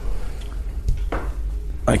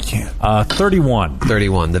 I can't. 31.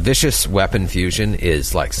 31. The vicious weapon fusion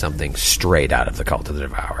is like something straight out of the Cult of the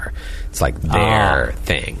Devourer. It's like their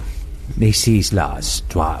thing. This is last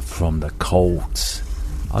drop from the cult.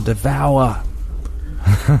 A devour.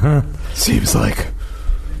 Seems like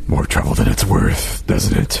more trouble than it's worth,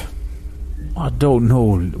 doesn't it? I don't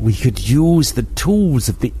know. We could use the tools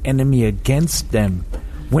of the enemy against them.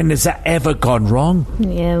 When has that ever gone wrong?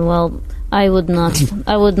 Yeah, well, I would not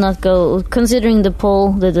go, considering the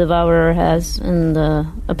pull the Devourer has, and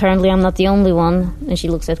apparently I'm not the only one, and she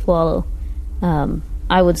looks at Qualo.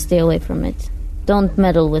 I would stay away from it. Don't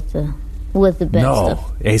meddle with the bad stuff. No,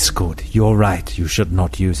 it's good. You're right. You should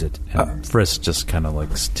not use it. And Frisk just kind of like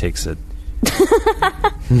takes it.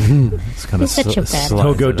 It's kind of Such a bad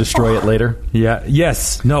He'll go destroy it later. Yeah.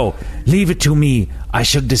 Yes. No. Leave it to me. I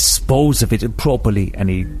shall dispose of it properly. And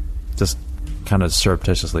he just kind of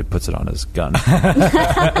surreptitiously puts it on his gun.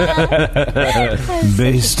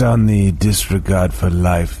 Based on the disregard for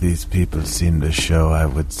life these people seem to show, I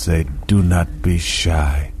would say do not be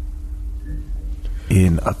shy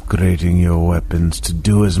in upgrading your weapons to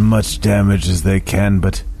do as much damage as they can,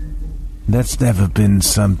 but that's never been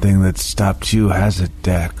something that stopped you, has it,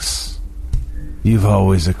 Dax? You've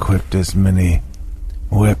always equipped as many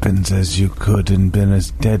weapons as you could and been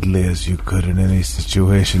as deadly as you could in any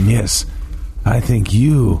situation. Yes, I think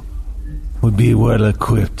you would be well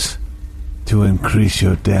equipped to increase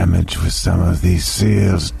your damage with some of these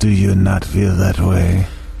seals. Do you not feel that way?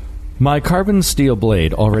 My carbon steel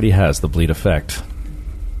blade already has the bleed effect.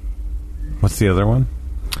 What's the other one?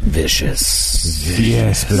 Vicious.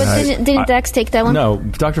 Yes, but But didn't Dax take that one? No,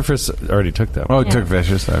 Dr. Frisk already took that one. Oh, it took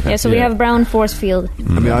vicious. Okay. Yeah, so we have brown force field.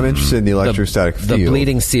 I mean, I'm interested in the electrostatic The field.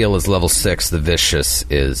 bleeding seal is level 6. The vicious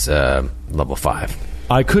is level 5.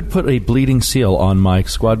 I could put a bleeding seal on my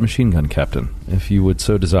squad machine gun, Captain, if you would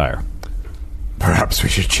so desire. perhaps we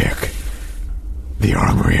should check the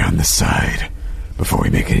armory on the side before we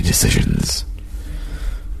make any decisions.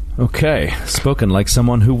 Okay, spoken like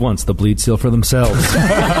someone who wants the bleed seal for themselves.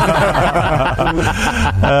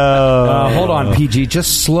 Hold on, PG.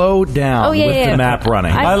 Just slow down with the map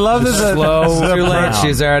running. I love that slow Too late. down.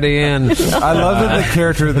 She's already in. I love that the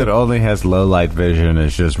character that only has low light vision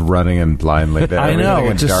is just running in blindly. To I know.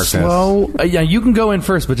 everything in Just darkness. slow. Yeah, you can go in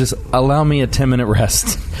first, but just allow me a 10-minute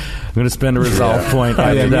rest. I'm going to spend a resolve point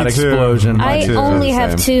after Yeah, that me too. explosion. I too. only The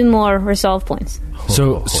have same. 2 more resolve points.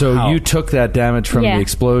 So you took that damage from Yeah. the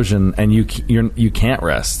explosion, and you can't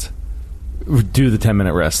rest. Do the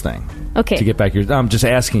 10-minute rest thing. Okay. To get back your. I'm just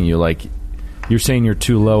asking you, like, you're saying you're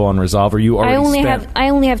too low on resolve, or you already I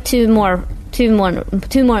only have 2 more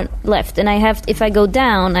left, and I have. If I go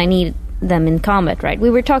down, I need them in combat, right? We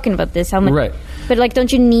were talking about this. How much? Right. But like,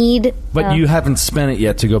 don't you need? But you haven't spent it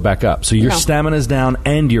yet to go back up, so your No. stamina's down,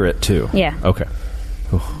 and you're at 2. Yeah. Okay.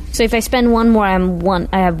 So if I spend 1 more,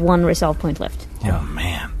 I have 1 resolve point left. Oh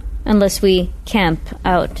man. Unless we camp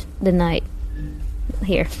out the night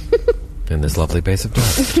here. In this lovely base of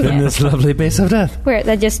death. In this lovely base of death. Where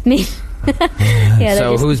that just me. Yeah. So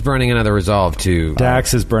that just, who's burning another resolve to...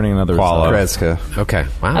 Dax is burning another resolve. Kreska. Okay.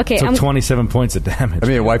 Wow. okay. Took 27 points of damage. I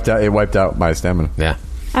mean, it wiped out my stamina. Yeah.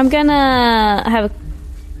 I'm gonna have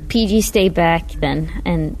PG stay back then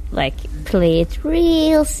and like play it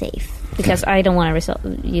real safe because I don't want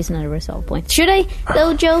to use another resolve point. Should I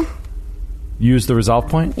though, Joe? Use the resolve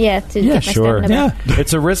point? Yeah. To Yeah, get my sure. stamina back.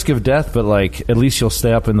 It's a risk of death, but like at least you'll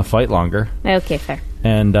stay up in the fight longer. Okay. Fair.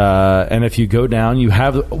 And if you go down, you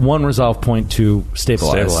have 1 resolve point to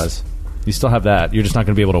stabilize. You still have that. You're just not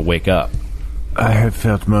going to be able to wake up. I have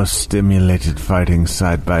felt most stimulated fighting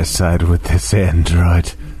side by side with this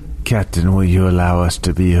android. Captain, will you allow us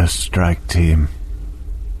to be your strike team?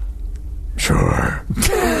 Sure.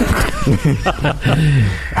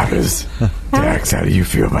 How do you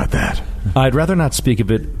feel about that? I'd rather not speak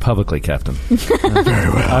of it publicly, Captain. Very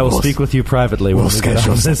well. I will speak with you privately. We'll when we get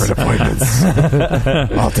schedule on this. separate appointments.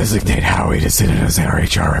 I'll designate Howie to sit in as our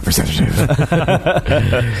HR representative.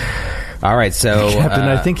 All right, so Captain,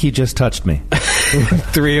 I think he just touched me.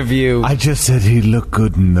 three of you. I just said he looked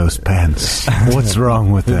good in those pants. What's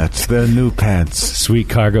wrong with that? They're new pants. Sweet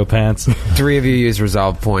cargo pants. Three of you use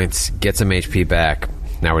resolve points, get some HP back.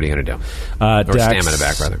 Now what are you going to do? Or Dax, stamina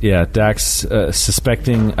back, rather. Yeah, Dax,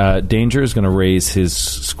 suspecting danger, is going to raise his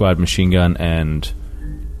squad machine gun and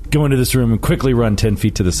go into this room and quickly run 10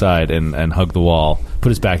 feet to the side and hug the wall, put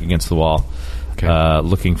his back against the wall,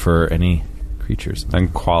 looking for any creatures.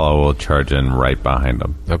 And Koala will charge in right behind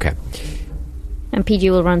him. Okay. And PG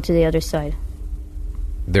will run to the other side.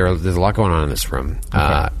 There's a lot going on in this room.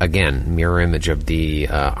 Again, mirror image of the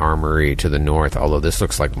armory to the north, although this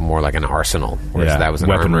looks like more like an arsenal, whereas that was an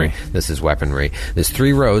weaponry. armory. This is weaponry. There's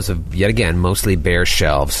 3 rows of, yet again, mostly bare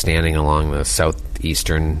shelves standing along the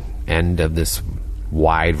southeastern end of this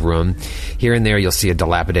wide room. Here and there you'll see a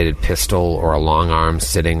dilapidated pistol or a long arm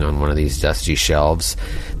sitting on one of these dusty shelves.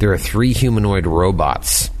 There are 3 humanoid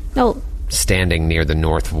robots standing near the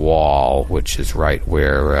north wall, which is right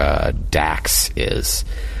where Dax is.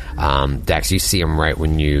 Dax, you see him right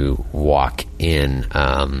when you walk in,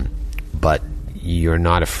 but you're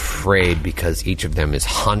not afraid because each of them is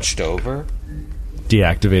hunched over.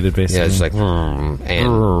 Deactivated, basically. Yeah, it's like,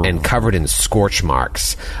 and covered in scorch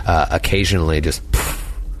marks, occasionally just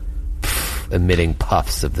emitting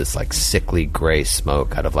puffs of this like sickly gray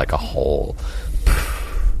smoke out of like a hole.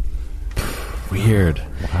 Weird.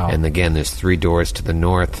 Wow. And again, there's 3 doors to the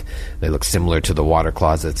north. They look similar to the water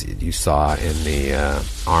closets you saw in the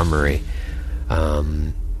armory.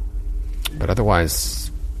 But otherwise,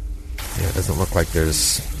 it doesn't look like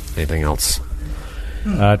there's anything else.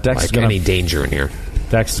 Dax like is gonna, any danger in here.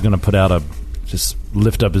 Dax is going to put out just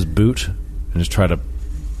lift up his boot and just try to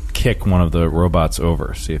kick one of the robots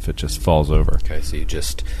over, see if it just falls over. Okay, so you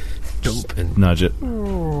just jump and nudge it.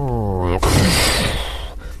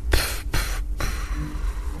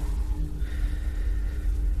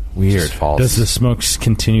 Weird. Does the smoke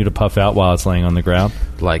continue to puff out while it's laying on the ground?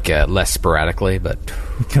 Like less sporadically, but...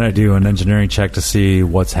 Can I do an engineering check to see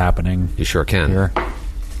what's happening? You sure can. Here.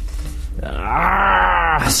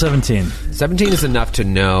 17. 17 is enough to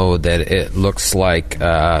know that it looks like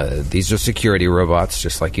these are security robots,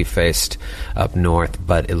 just like you faced up north,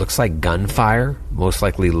 but it looks like gunfire, most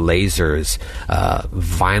likely lasers,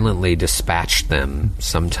 violently dispatched them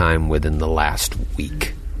sometime within the last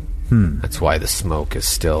week. That's why the smoke is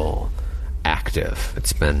still active.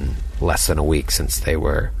 It's been less than a week since they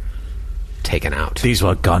were taken out. These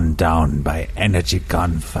were gunned down by energy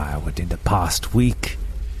gunfire within the past week.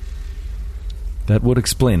 That would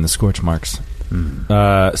explain the scorch marks.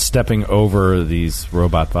 Stepping over these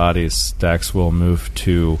robot bodies, Dax will move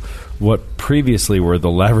to what previously were the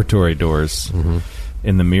lavatory doors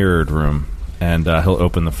in the mirrored room, and he'll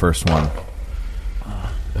open the first one.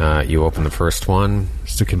 You open the first one.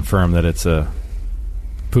 Just to confirm that it's a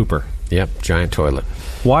pooper. Yep, giant toilet.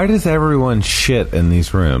 Why does everyone shit in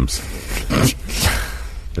these rooms?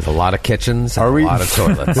 There's a lot of kitchens and a lot of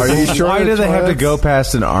toilets. Are you sure? Why do they have to go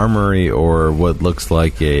past an armory or what looks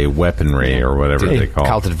like a weaponry or whatever they call it?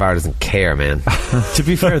 Cultivar doesn't care, man. To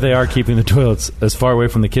be fair, they are keeping the toilets as far away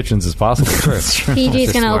from the kitchens as possible. PG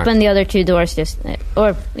is going to open the other 2 doors.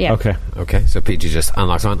 Okay, so PG just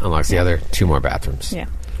unlocks one, unlocks the other. 2 more bathrooms. Yeah.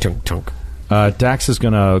 Chunk, chunk. Dax is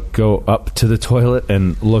going to go up to the toilet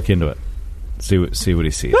and look into it. See what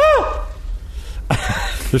he sees.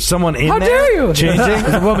 There's someone in there. How dare you? Changing?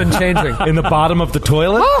 There's a woman changing. In the bottom of the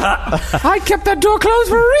toilet? I kept that door closed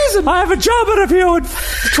for a reason. I have a job interview in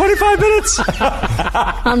 25 minutes.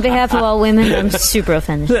 On behalf of all women, I'm super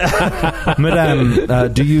offended.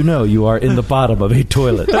 Madame, do you know you are in the bottom of a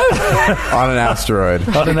toilet? On an asteroid.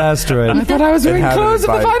 On an asteroid. I thought I was wearing clothes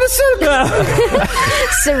of the finest silk.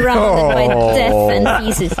 Surrounded by death and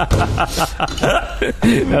pieces.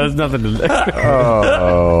 That was nothing to...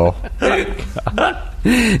 Oh. So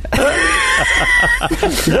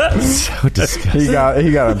disgusting. He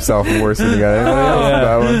got himself worse than he got anybody else with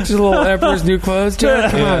that one. Just a little Emperor's New Clothes joke.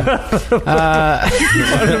 Come on.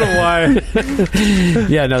 I don't know why.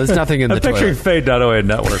 Yeah, no, there's nothing in the I'm picturing toilet. Fade Dunaway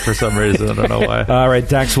Network for some reason. I don't know why. All right,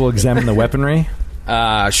 Dax will examine the weaponry.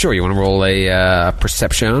 Sure, you want to roll a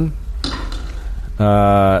perception?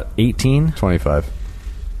 18. 25.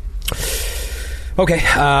 Okay,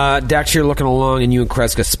 Dax, you're looking along, and you and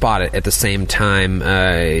Kreska spot it at the same time.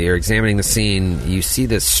 You're examining the scene. You see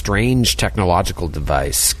this strange technological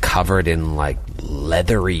device covered in, like,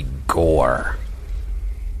 leathery gore.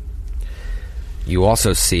 You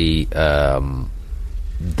also see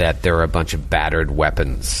that there are a bunch of battered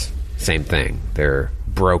weapons. Same thing. They're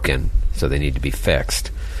broken, so they need to be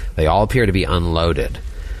fixed. They all appear to be unloaded.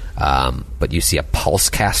 But you see a pulse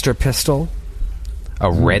caster pistol,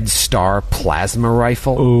 a Red Star plasma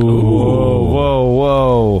rifle.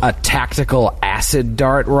 Whoa. A tactical acid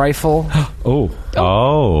dart rifle. Oh.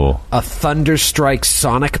 A Thunderstrike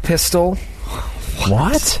sonic pistol.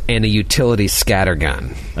 What? And a utility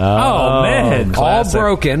scattergun. Oh, man. All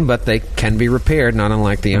broken, but they can be repaired, not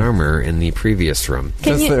unlike the armor in the previous room.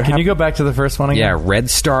 Can you go back to the first one again? Yeah, Red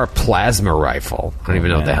Star plasma rifle. I don't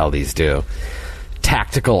even know what the hell these do.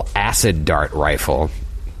 Tactical acid dart rifle.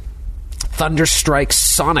 Thunderstrike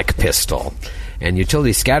sonic pistol. And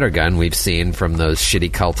utility scattergun we've seen from those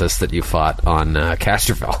shitty cultists that you fought on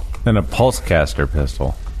Casterville. And a pulse caster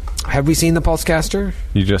pistol. Have we seen the pulse caster?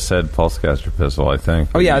 You just said pulse caster pistol, I think.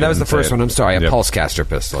 Oh, yeah, You that was the didn't say first it. one. I'm sorry, a Yep. pulse caster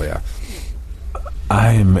pistol, yeah.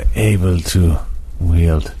 I'm able to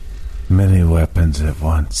wield many weapons at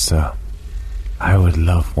once, so I would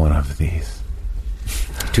love one of these.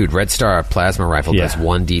 Dude, Red Star plasma rifle does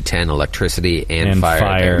 1d10 electricity and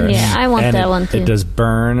fire damage. Yeah, I want And that one too. It does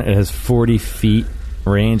burn. It has 40 feet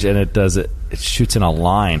range, and it shoots in a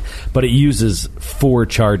line, but it uses 4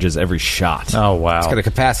 charges every shot. Oh, wow. It's got a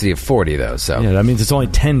capacity of 40, though, so... Yeah, that means it's only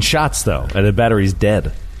 10 shots, though, and the battery's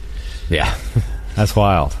dead. Yeah. That's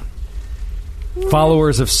wild.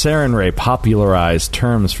 Followers of Sarenrae popularized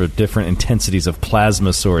terms for different intensities of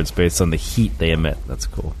plasma swords based on the heat they emit. That's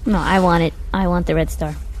cool. No, I want it. I want the Red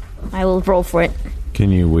Star. I will roll for it. Can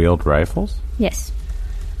you wield rifles? Yes.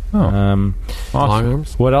 Long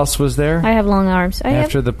arms? What else was there? I have long arms.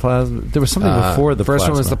 After the plasma, there was something before the first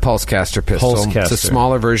plasma. one was the pulse caster pistol. Pulse It's caster. a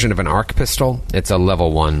smaller version of an arc pistol. It's a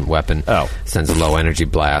level 1 weapon. Oh. Sends a low energy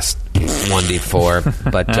blast,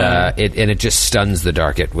 1d4, but it just stuns the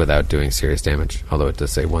target without doing serious damage. Although it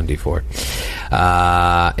does say 1d4.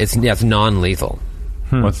 It's non-lethal.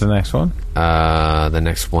 What's the next one? The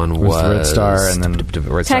next one was Red Star and then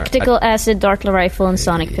Red Star. Tactical acid dart rifle and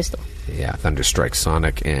sonic pistol. Yeah, Thunderstrike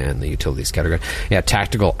Sonic and the utility scattergun. Yeah,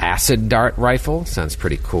 tactical acid dart rifle. Sounds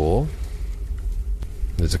pretty cool.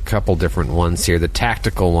 There's a couple different ones here. The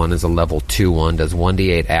tactical one is a level 2 one. Does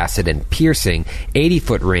 1d8 acid and piercing,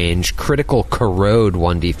 80-foot range, critical corrode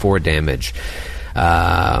 1d4 damage.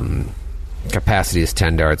 Capacity is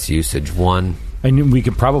 10 darts, usage 1. And we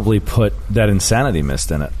could probably put that insanity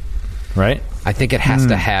mist in it, right? I think it has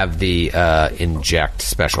to have the inject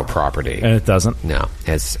special property. And it doesn't? No,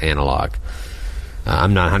 it's analog.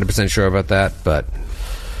 I'm not 100% sure about that, but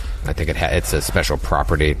I think it's a special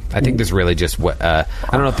property. I think there's really just... I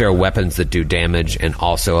don't know if there are weapons that do damage and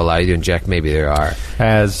also allow you to inject. Maybe there are.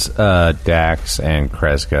 As Dax and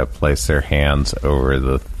Kreska place their hands over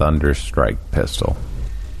the Thunderstrike pistol,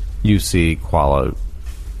 you see Qualo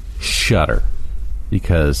shudder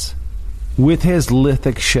because with his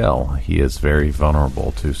lithic shell, he is very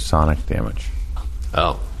vulnerable to sonic damage.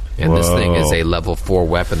 Oh. And this thing is a level 4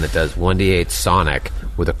 weapon that does 1d8 sonic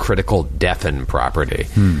with a critical deafen property.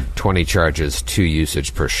 20 charges, 2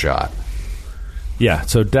 usage per shot. Yeah,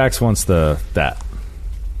 so Dax wants that.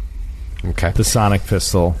 Okay. The sonic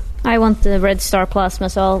pistol. I want the Red Star plasma,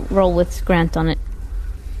 so I'll roll with Grant on it.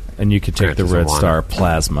 And you could take Grant the doesn't Red want Star it.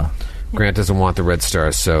 Plasma. Grant doesn't want the Red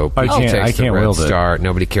Star, so I Pete takes the can't Red wield it. Star.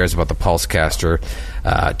 Nobody cares about the Pulse Caster.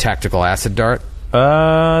 Tactical Acid Dart.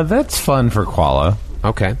 That's fun for Qualo.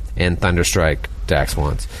 Okay. And Thunderstrike, Dax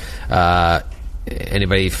wants.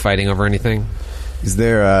 Anybody fighting over anything? Is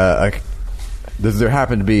there does there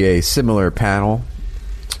happen to be a similar panel,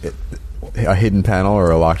 a hidden panel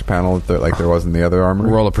or a locked panel like there was in the other armor?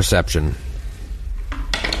 Roll a perception.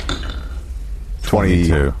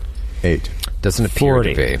 28. Doesn't appear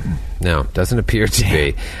 40. to be. No, doesn't appear to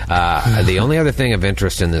be. The only other thing of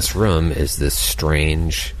interest in this room is this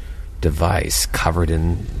strange device covered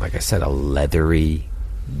in, like I said, a leathery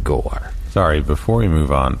gore. Sorry, before we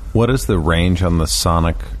move on, what is the range on the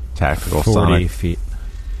Sonic Tactical 40 Sonic? feet.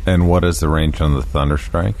 And what is the range on the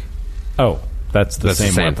Thunderstrike? Oh, that's the That's same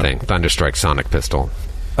the same weapon. thing. Thunderstrike Sonic Pistol.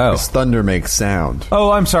 Oh, This thunder makes sound.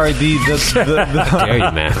 I'm sorry. The Dare you,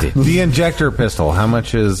 Matthew? the injector pistol. How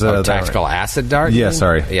much is that? Tactical Acid Dart? Yeah,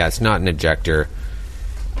 sorry. Yeah, it's not an ejector.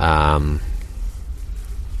 80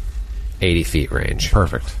 feet range.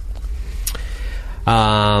 Perfect.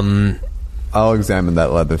 I'll examine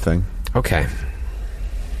that leather thing. Okay. I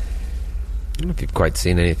don't know if you've quite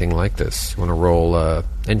seen anything like this. You want to roll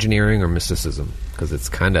engineering or mysticism? Because it's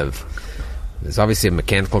kind of... There's obviously a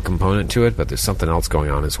mechanical component to it, but there's something else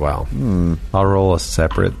going on as well. I'll roll a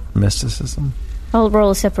separate mysticism. I'll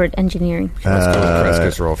roll a separate engineering. Let's go with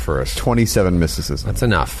Kreska's roll first. 27 mysticism. That's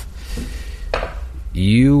enough.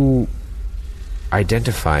 You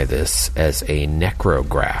identify this as a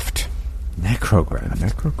necrograft.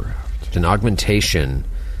 Necrograph. It's an augmentation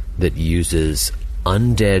that uses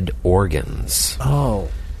undead organs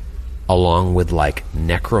along with like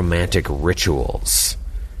necromantic rituals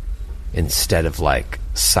instead of like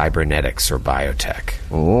cybernetics or biotech.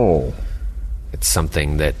 Oh. It's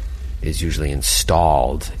something that is usually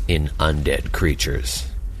installed in undead creatures.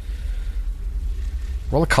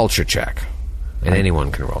 Roll a culture check. And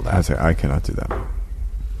anyone can roll that. I cannot do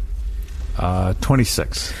that.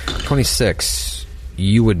 26. 26.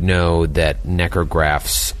 You would know that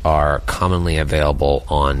necrographs are commonly available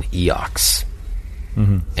on Eox.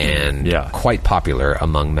 And quite popular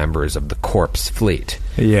among members of the corpse fleet.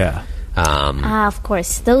 Yeah. Of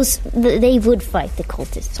course. They would fight the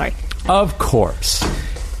cultists. Sorry. Of course.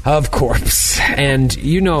 And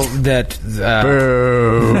you know that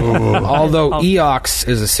although Eox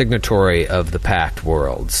is a signatory of the Pact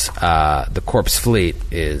Worlds, the Corpse Fleet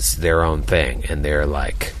is their own thing, and they're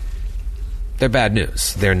bad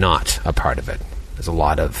news. They're not a part of it. There's a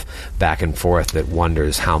lot of back and forth that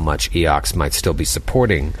wonders how much Eox might still be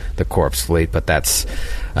supporting the Corpse Fleet, but that's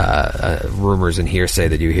rumors and hearsay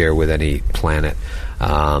that you hear with any planet.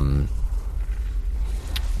 And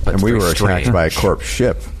we were attacked by a corpse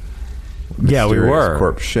ship. Yeah, we were.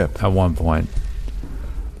 Corpse ship. At one point.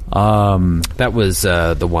 That was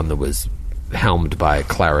the one that was helmed by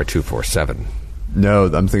Clara 247. No,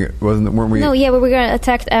 I'm thinking, weren't we? No, yeah, we were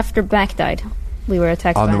attacked after Back died. We were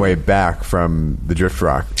attacked on by the way him. back from the Drift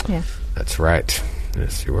Rock. Yeah. That's right.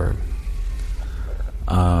 Yes, you were.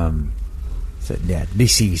 So yeah,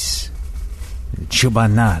 this is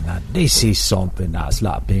Chubanana. This is something that's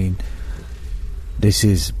like being. This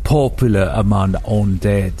is popular among the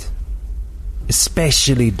undead,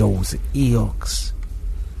 especially those Eox.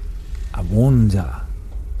 I wonder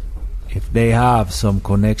if they have some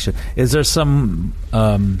connection. Is there some?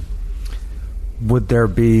 Would there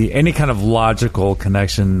be any kind of logical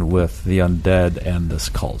connection with the undead and this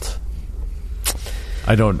cult?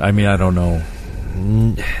 I don't know.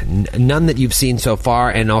 None that you've seen so far,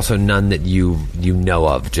 and also none that you know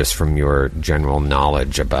of, just from your general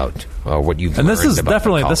knowledge about what you've learned. And this is about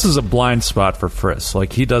definitely the cult. this is a blind spot for Friss.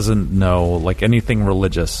 Like, he doesn't know like anything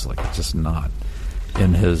religious. Like, it's just not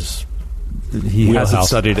in his. He Wheelhouse. hasn't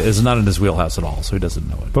studied it. It's not in his wheelhouse at all, so he doesn't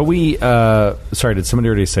know it. But we, sorry, did somebody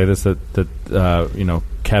already say this? That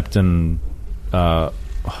Captain Alara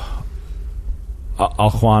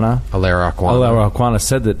Alquana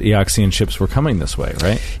said that Eoxian ships were coming this way,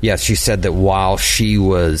 right? Yes, she said that while she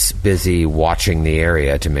was busy watching the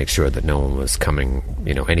area to make sure that no one was coming,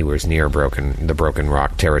 anywhere near the Broken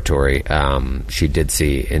Rock territory, she did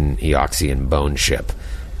see an Eoxian bone ship.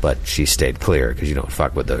 But she stayed clear because you don't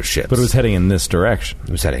fuck with those ships. But it was heading in this direction. It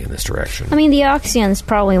was heading in this direction. I mean, the Oxians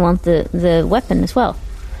probably want the weapon as well.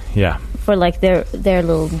 Yeah. For like their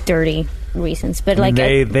little dirty reasons. But like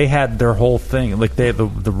they had their whole thing. Like the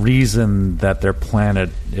reason that their planet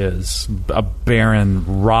is a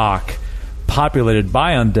barren rock populated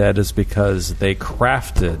by undead is because they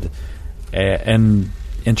crafted an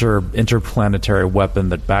interplanetary weapon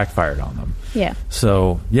that backfired on them. Yeah.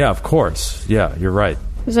 So yeah, of course. Yeah, you're right.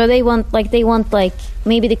 So they want maybe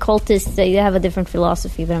the cultists, they have a different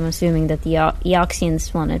philosophy, but I'm assuming that the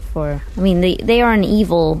Eoxians want it for. I mean, they are an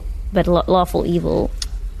evil but lawful evil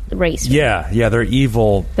race. Yeah, they're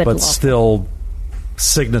evil, but lawful. still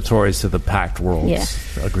signatories to the Pact Worlds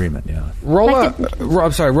agreement. Yeah.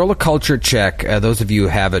 Roll a culture check. Those of you who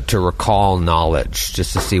have it, to recall knowledge,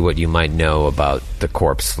 just to see what you might know about the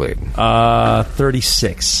Corpse Fleet.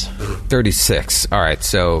 36. 36. All right,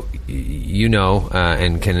 so you know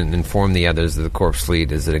and can inform the others that the Corpse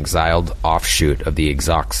Fleet is an exiled offshoot of the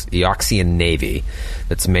Eoxian Navy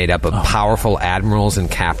that's made up of powerful admirals and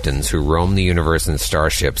captains who roam the universe in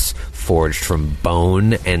starships forged from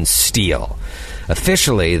bone and steel.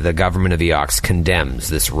 Officially, the government of Eox condemns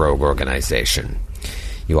this rogue organization.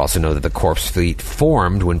 You also know that the Corpse Fleet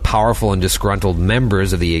formed when powerful and disgruntled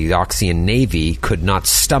members of the Eoxian Navy could not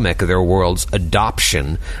stomach their world's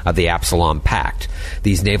adoption of the Absalom Pact.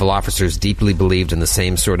 These naval officers deeply believed in the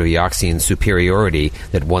same sort of Eoxian superiority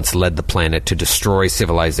that once led the planet to destroy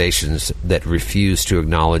civilizations that refused to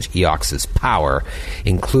acknowledge Eox's power,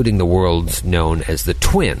 including the worlds known as the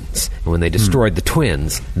Twins. And when they destroyed the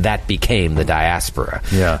Twins, that became the diaspora,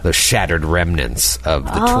 the shattered remnants of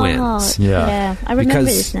the Twins. Yeah, I remember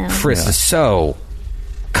this now. Friss is so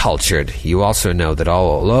cultured, you also know that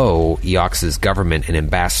although Eox's government and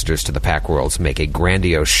ambassadors to the Pack Worlds make a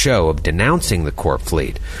grandiose show of denouncing the Corp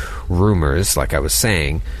fleet, rumors, like I was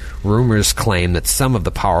saying, claim that some of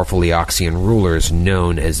the powerful Eoxian rulers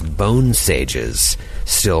known as Bone Sages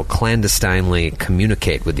still clandestinely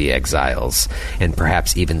communicate with the exiles, and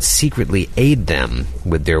perhaps even secretly aid them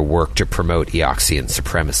with their work to promote Eoxian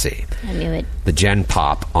supremacy. I knew it. The gen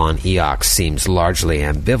pop on Eox seems largely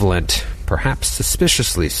ambivalent, perhaps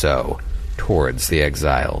suspiciously so, towards the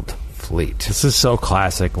exiled fleet. This is so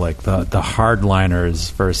classic, like the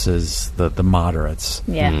hardliners versus the moderates.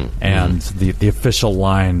 Yeah. And the official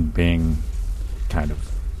line being kind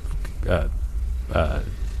of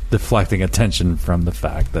deflecting attention from the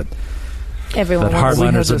fact that Everyone that wants-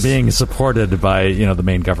 hardliners are being supported by the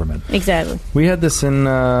main government. Exactly. We had this in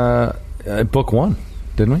book 1,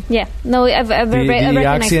 didn't we? Yeah. No, I've The recognized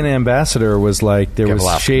Eoxian ambassador was like there was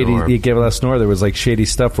Gavelaf shady. Nor. Gavelaf Nor. There was like shady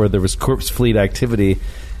stuff where there was corpse fleet activity,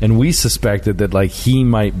 and we suspected that like he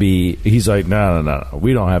might be. He's like, no,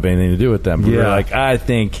 we don't have anything to do with them. But we're Yeah. like, I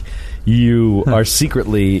think you are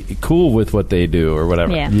secretly cool with what they do or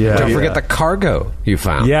whatever. Yeah. Don't forget the cargo you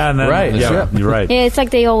found. Yeah, and then, Right, Yeah, sure. you're right. Yeah, it's like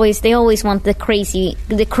they always want the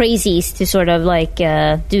crazies to sort of like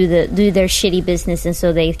do their shitty business, and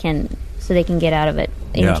so they can get out of it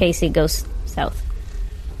in Yeah. case it goes south.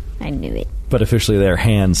 I knew it. But officially, their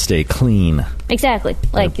hands stay clean. Exactly,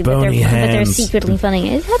 like Their but bony they're hands. secretly funding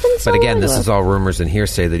it. It happens. But all again, over this the is world. all rumors and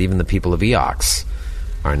hearsay that even the people of Eox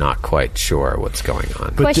are not quite sure what's going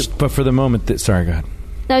on. But Question- but for the moment, sorry, go ahead.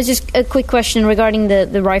 No, it's just a quick question regarding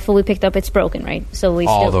the rifle we picked up. It's broken, right? So we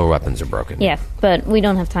All still, the weapons are broken. yeah, but we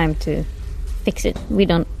don't have time to fix it. We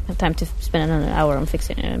don't have time to spend another hour on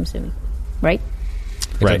fixing it. I'm assuming, right?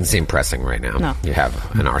 It doesn't seem pressing right now. No. You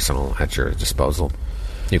have an arsenal at your disposal.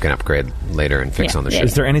 You can upgrade later and fix Yeah, on the yeah. ship.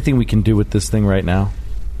 Is there anything we can do with this thing right now?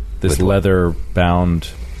 This With what? leather-bound,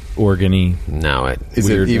 organy. No, Is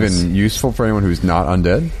it weirdness. even useful for anyone who's not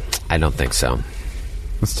undead? I don't think so.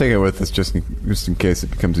 Let's take it with us just in case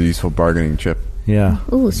it becomes a useful bargaining chip. Yeah,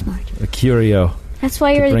 Ooh, smart. a curio That's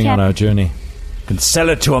why to you're the bring on our captain. journey. Can sell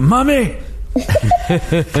it to a mummy.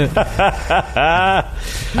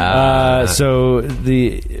 So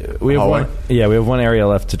we have Hallway? we have one area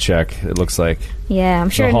left to check. It looks like. Yeah, I'm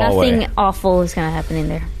sure The hallway. nothing awful is going to happen in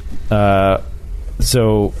there.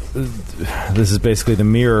 So this is basically the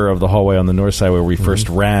mirror of the hallway on the north side where we first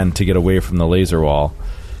ran to get away from the laser wall.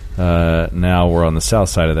 Now we're on the south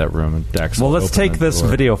side of that room. And Dax Well, will let's open take the this door.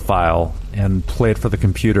 video file and play it for the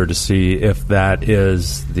computer to see if that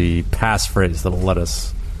is the passphrase that'll let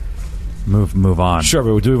us move on. Sure,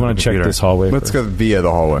 but do we want to check Computer. this hallway? Let's first? go via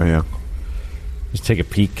the hallway, yeah. Just take a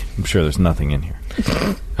peek. I'm sure there's nothing in here.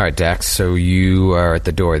 All right, Dax, so you are at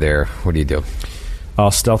the door there. What do you do?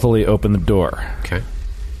 I'll stealthily open the door. Okay.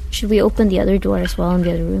 Should we open the other door as well in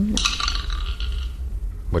the other room? No.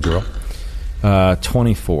 What'd you roll?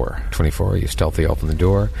 24. 24. You stealthily open the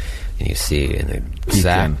door, and you see an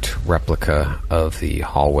exact replica of the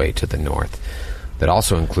hallway to the north. That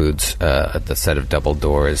also includes the set of double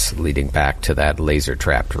doors leading back to that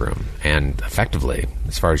laser-trapped room. And effectively,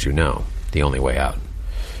 as far as you know, the only way out.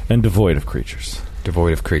 And devoid of creatures.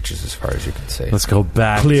 Devoid of creatures as far as you can see. Let's go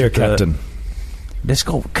back. Clear, to the- Captain. Let's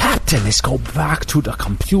go, Captain. Let's go back to the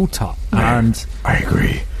computer. And I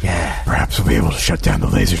agree. yeah, Perhaps we'll be able to shut down the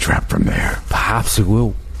laser trap from there. perhaps we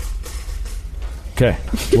will. Okay,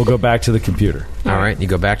 we'll go back to the computer. All right, you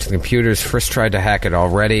go back to the computers. First tried to hack it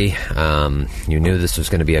already. You knew this was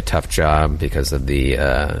going to be a tough job because of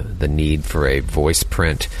the need for a voice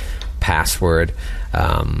print password.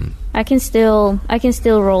 I can still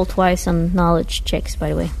roll twice on knowledge checks, by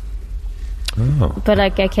the way. Oh. But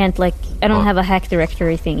like I can't I don't have a hack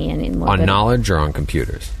directory thingy anymore. On but knowledge or on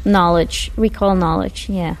computers? knowledge, recall knowledge.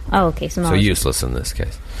 Yeah. Oh, okay. So So knowledge. useless in this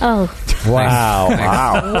case. Oh, Wow.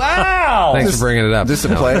 Wow. Thanks for bringing it up. Just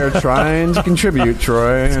a player trying to contribute,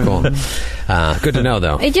 Troy. Cool. Good to know,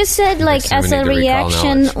 though. it just said like Next time as we a need to recall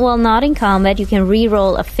reaction knowledge. while not in combat, you can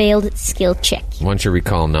re-roll a failed skill check. Once you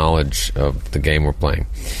recall knowledge of the game we're playing.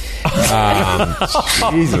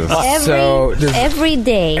 Jesus. So, does every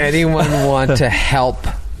day. anyone want to help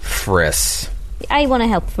Friss? I want to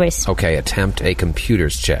help first. Okay, attempt a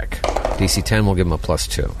computers check. DC 10 will give him a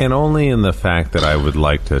 +2. And only in the fact that I would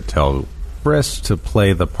like to tell Briss to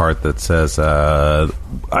play the part that says, I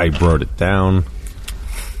wrote it down.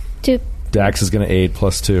 2. Dax is going to aid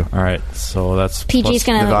 +2. All right, so that's PG's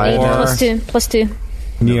gonna divide. aid +2.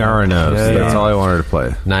 Niara knows. Yeah, That's yeah. all I wanted to play.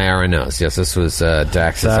 Nyara knows. Yes, this was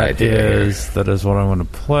Dax's idea. here. that is what I want to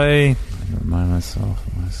play. Remind myself.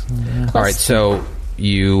 All right, so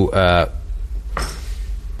you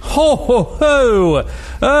Ho ho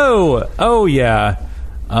ho! Oh yeah.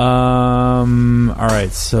 All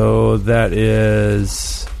right. So that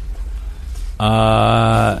is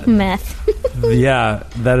Math. yeah,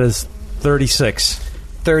 that is 36.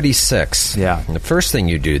 36. Yeah. And the first thing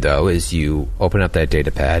you do, though, is you open up that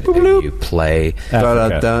data pad and you play. Skip.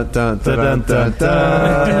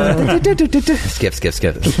 Just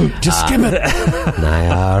skip it.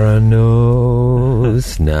 Nyara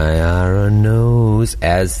knows.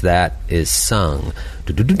 As that is sung,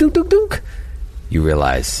 dunk, you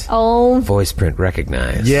realize voice print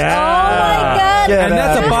recognized. Yeah. Oh my God. And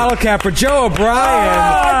that's a bottle cap for Joe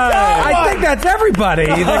O'Brien. I think that's everybody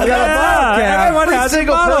that got a bottle cap. Everyone has a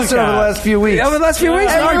bottle cap over the last few weeks. Over the last few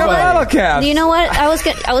weeks, You know what? bottle caps. You know what? I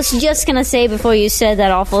was just gonna say before you said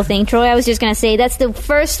that awful thing, Troy. I was just gonna say that's the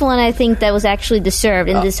first one I think that was actually deserved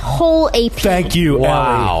in this whole AP. Thank you,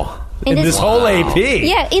 Wow. In this whole AP.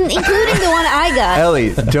 Yeah, including the one I got.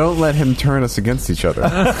 Ellie, don't let him turn us against each other.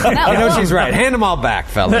 You know she's right. Hand them all back,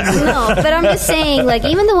 fellas. No, but I'm just saying, like,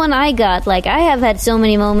 even the one I got, like, I have had so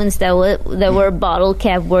many moments that were bottle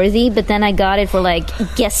cap worthy, but then I got it for, like,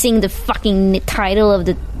 guessing the fucking title of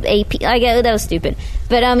the AP. That was stupid.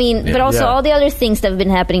 But, I mean, but also all the other things that have been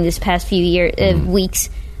happening this past few weeks.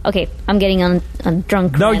 Okay, I'm getting on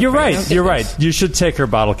drunk. No, rant you're right right. now. You're right. You should take her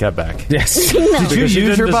bottle cap back. Yes. No. Did you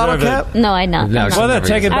use your bottle cap? No, I not. No, I'm she not. Well, then never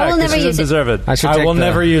take it use it. back. I will 'cause never she use doesn't it. deserve it. I will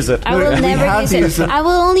never use it. I will never have use to it. I will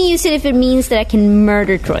only use it if it means that I can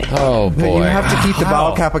murder Troy. Oh, boy. You have to keep the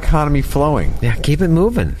bottle cap economy flowing. Yeah, keep it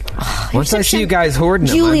moving. Once I such see a you guys hoarding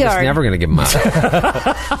them, I'm just Juilliard. never going to give them up.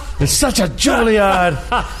 You're such a Juilliard.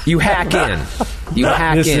 You hack in. You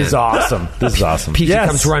hack This in. is awesome. This is awesome. PG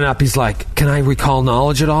comes running up. He's like, "Can I recall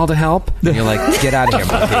knowledge at all to help?" And you're like, "Get out of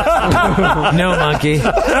here, monkey." No, monkey.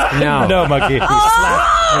 No. No, monkey.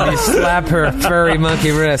 And you slap her furry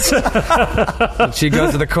monkey wrist. And she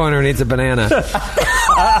goes to the corner and eats a banana.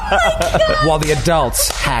 While the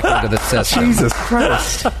adults hack into the system. Jesus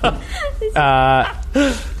Christ.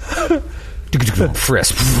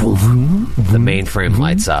 Frisk. The mainframe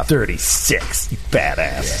lights up. 36. You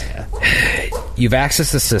badass. You've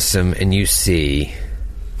accessed the system and you see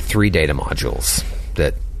 3 data modules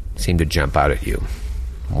that seem to jump out at you.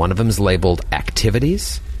 One of them is labeled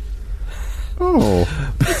activities. Oh,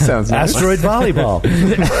 that sounds nice. Asteroid volleyball.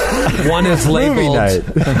 One is labeled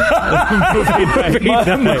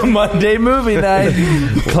Monday movie night.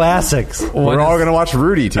 Classics. We're all going to watch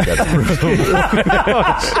Rudy together.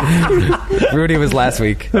 Rudy was last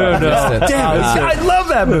week. Damn it. I love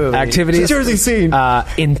that movie. Activities. Jersey scene.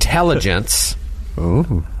 Intelligence.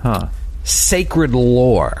 Ooh. Sacred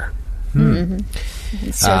lore.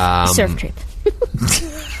 Surf trip.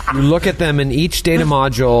 You look at them, and each data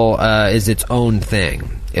module is its own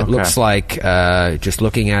thing. It looks like, just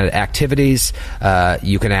looking at it, activities,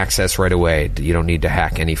 you can access right away. You don't need to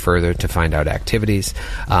hack any further to find out activities.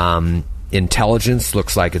 Intelligence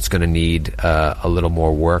looks like it's going to need a little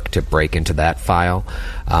more work to break into that file.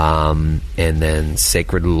 And then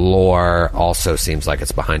sacred lore also seems like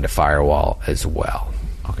it's behind a firewall as well.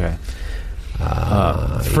 Okay.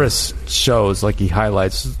 Frisk shows, like, he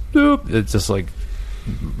highlights. Boop, it's just like,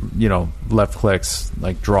 left clicks,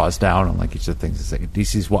 like, draws down on, like, each of the things. It's like,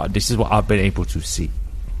 this is what I've been able to see.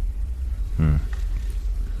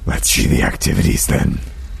 Let's see the activities then.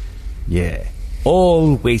 Yeah.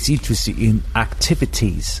 Always interested in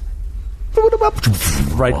activities.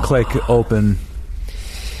 Right click, open.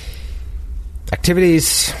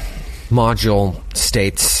 Activities module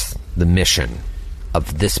states the mission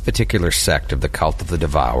of this particular sect of the Cult of the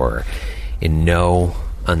Devourer in no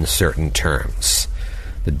uncertain terms.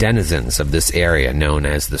 The denizens of this area, known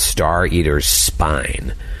as the Star Eater's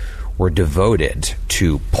Spine, were devoted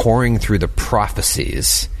to pouring through the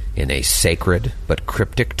prophecies in a sacred but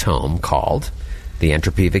cryptic tome called The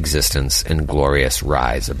Entropy of Existence and Glorious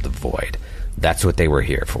Rise of the Void. That's what they were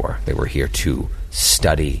here for. They were here to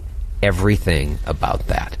study everything about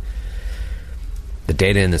that. The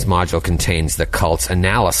data in this module contains the cult's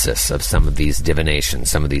analysis of some of these divinations,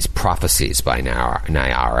 some of these prophecies by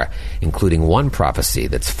Nyara, including one prophecy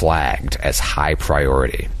that's flagged as high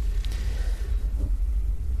priority.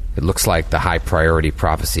 It looks like the high priority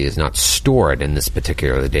prophecy is not stored in this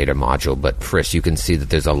particular data module, but Frisk, you can see that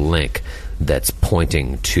there's a link that's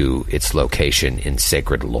pointing to its location in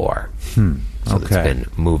sacred lore. So it's been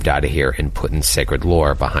moved out of here and put in sacred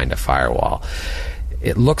lore behind a firewall.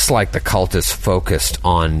 It looks like the cult is focused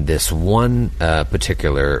on this one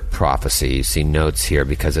particular prophecy. You see notes here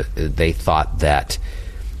because they thought that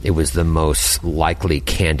it was the most likely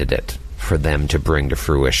candidate for them to bring to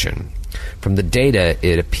fruition. From the data,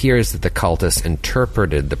 it appears that the cultists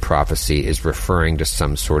interpreted the prophecy as referring to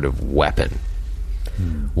some sort of weapon.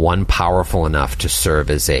 One powerful enough to serve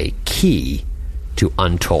as a key to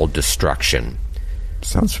untold destruction.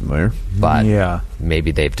 Sounds familiar. But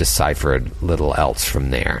maybe they've deciphered little else from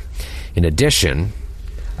there. In addition,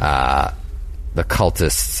 the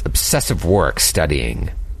cultists' obsessive work studying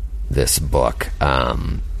this book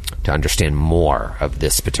to understand more of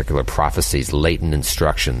this particular prophecy's latent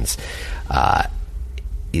instructions,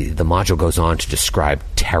 the module goes on to describe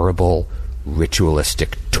terrible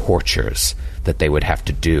ritualistic tortures that they would have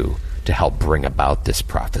to do to help bring about this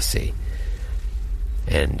prophecy.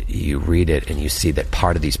 And you read it and you see that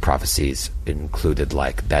part of these prophecies included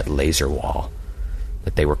like that laser wall,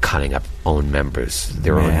 that they were cutting up their own members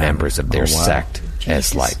of their sect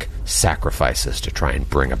as like sacrifices to try and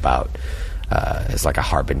bring about as like a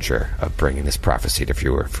harbinger of bringing this prophecy to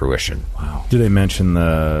fruition. Wow. Do they mention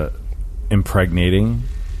the impregnating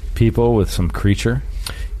people with some creature?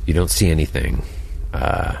 You don't see anything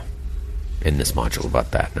in this module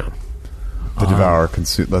about that, no. The Devourer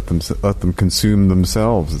let them consume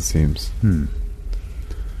themselves, it seems.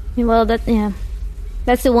 Well, that's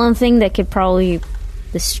the one thing that could probably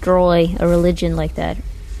destroy a religion like that,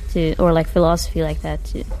 or like philosophy like that,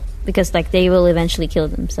 too. Because like they will eventually kill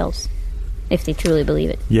themselves if they truly believe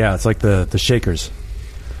it. Yeah, it's like the Shakers.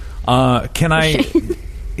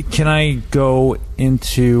 Can I go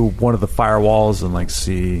into one of the firewalls and like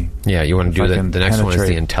see? Yeah, you want to do the next one is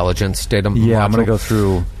the intelligence data module? Yeah, I'm going to go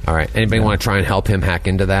through. All right. Anybody want to try and help him hack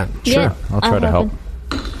into that? Yeah, I'll try to help.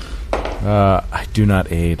 I do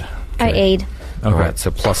not aid. I aid. Okay. All right, so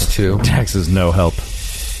 +2. Dax is no help.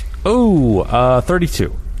 Oh,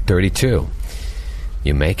 32. 32.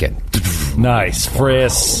 You make it. Nice.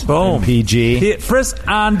 Friss. Boom. And PG. Friss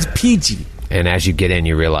and PG. And as you get in,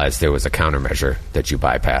 you realize there was a countermeasure that you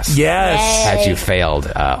bypassed. Yes. Had you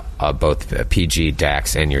failed, both PG,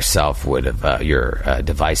 Dax, and yourself would have your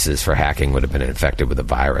devices for hacking would have been infected with a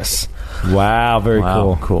virus. Wow, very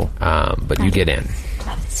cool. But you get in.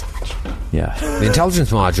 Love it so much. Yeah. The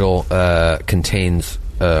intelligence module contains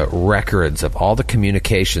records of all the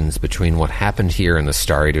communications between what happened here in the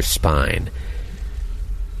Star Eater's spine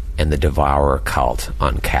and the Devourer cult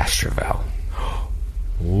on Castrovel.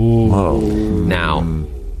 Now,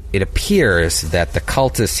 it appears that the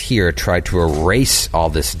cultists here tried to erase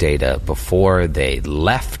all this data before they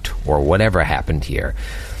left or whatever happened here.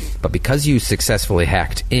 But because you successfully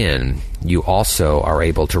hacked in, you also are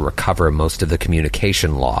able to recover most of the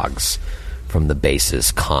communication logs from the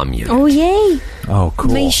base's comm unit. Oh, yay. Oh,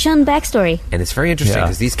 cool. Wei Shun backstory. And it's very interesting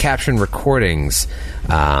because these captioned recordings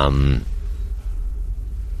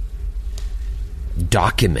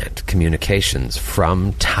document communications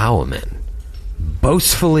from Tauman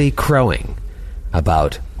boastfully crowing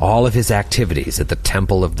about all of his activities at the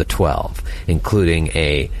Temple of the 12, including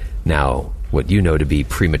what you know to be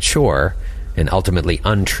premature and ultimately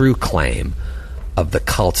untrue claim of the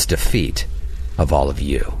cult's defeat of all of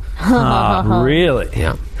you. Really?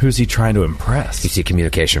 Yeah. Who's he trying to impress? You see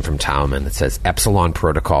communication from Tauman that says Epsilon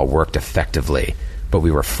Protocol worked effectively, but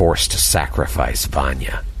we were forced to sacrifice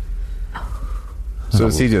Vanya. So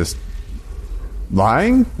is he just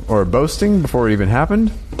lying or boasting before it even happened?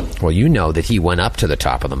 Well, you know that he went up to the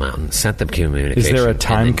top of the mountain, sent them communication. Is there a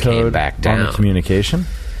time and then code came back down. on the communication?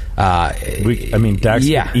 Dax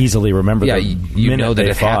could easily remember. Yeah, the you know that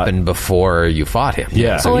it happened before you fought him.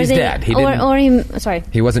 Yeah, so he's dead. He didn't. Sorry.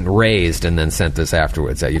 He wasn't raised and then sent this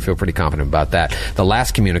afterwards. You feel pretty confident about that. The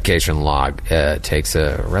last communication log takes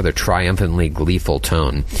a rather triumphantly gleeful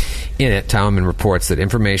tone. In it, Tauman reports that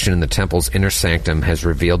information in the temple's inner sanctum has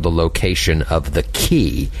revealed the location of the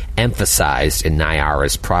key emphasized in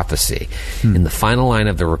Nyara's prophecy. In the final line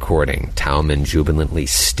of the recording, Tauman jubilantly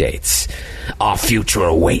states, "Our future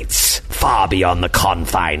awaits, far beyond the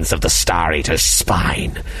confines of the Star Eater's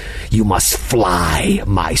spine. You must fly,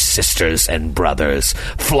 my sisters and brothers.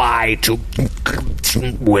 Fly to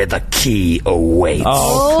where the key awaits."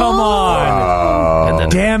 Oh, come on. And then,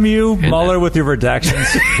 damn you, Mueller, with your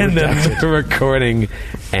redactions. and then the recording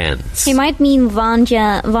ends. He might mean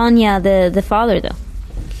Vanya the father, though.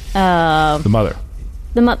 The mother.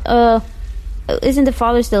 Isn't the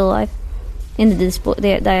father still alive in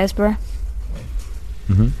the diaspora?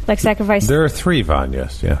 Mm-hmm. Like sacrifice. There are 3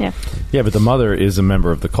 Vanyas, yeah. Yeah, but the mother is a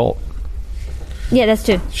member of the cult. Yeah, that's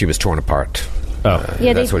true. She was torn apart.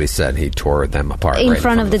 Yeah, that's what he said. He tore them apart in right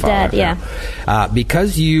front of the dad. Yeah.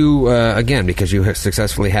 Because you have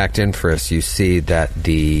successfully hacked in for us, you see that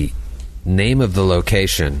the name of the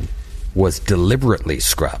location was deliberately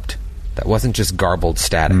scrubbed That wasn't just garbled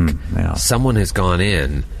static. Yeah. Someone has gone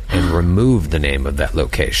in and removed the name of that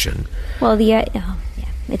location. Well,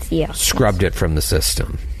 it's the Oxians. Scrubbed it from the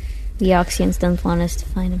system. The Oxians don't want us to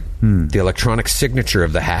find him. The electronic signature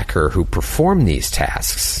of the hacker who performed these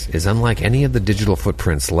tasks is unlike any of the digital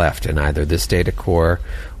footprints left in either this data core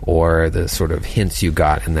or the sort of hints you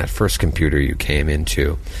got in that first computer you came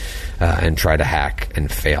into and tried to hack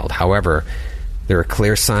and failed. However, there are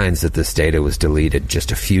clear signs that this data was deleted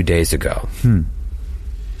just a few days ago,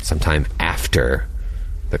 sometime after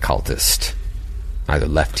the cultist either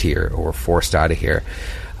left here or were forced out of here.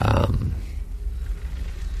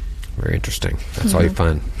 Very interesting. That's all you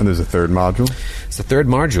find. And there's a third module? It's the third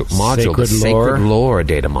module, Sacred the Sacred Lore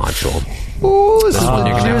data module. Ooh, this is You're the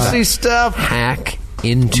gonna have juicy to stuff. Hack I'm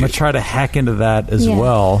into. going to try to hack into that as Yeah.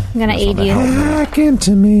 well. I'm gonna aid you. Back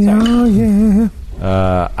into me, oh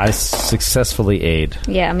yeah. I successfully aid.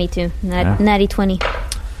 Yeah, me too. Natty 20.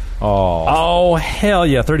 Oh, hell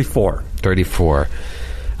yeah, 34. 34.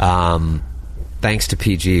 Thanks to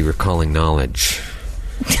PG recalling knowledge,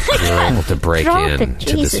 we were able to break Drop in it,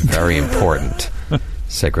 to this Jesus. very important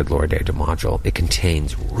Sacred Lore data module. It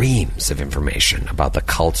contains reams of information about the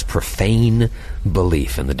cult's profane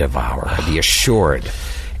belief in the Devourer, the assured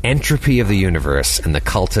entropy of the universe, and the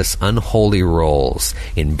cultist's unholy roles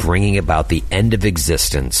in bringing about the end of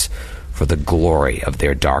existence for the glory of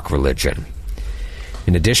their dark religion.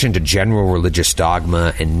 In addition to general religious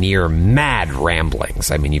dogma and near mad ramblings,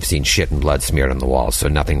 I mean, you've seen shit and blood smeared on the walls, so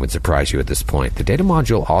nothing would surprise you at this point. The data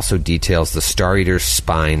module also details the Star Eater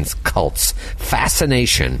Spine's cult's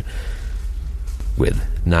fascination with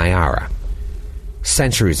Nyara.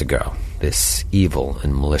 Centuries ago, this evil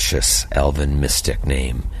and malicious elven mystic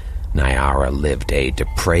named Nyara lived a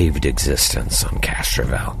depraved existence on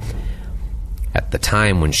Castrovel. At the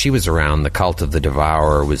time when she was around, the cult of the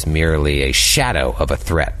Devourer was merely a shadow of a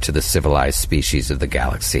threat to the civilized species of the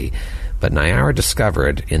galaxy. But Nyara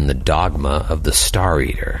discovered in the dogma of the Star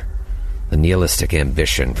Eater the nihilistic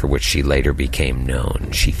ambition for which she later became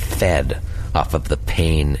known. She fed off of the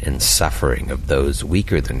pain and suffering of those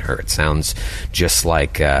weaker than her. It sounds just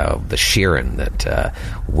like the Sheeran that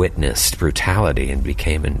witnessed brutality and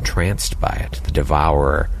became entranced by it. The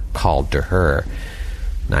Devourer called to her.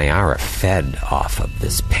 Nyara fed off of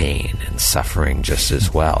this pain and suffering just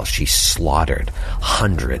as well. She slaughtered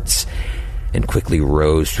hundreds and quickly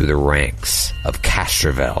rose through the ranks of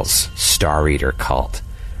Castrovel's Star Eater cult.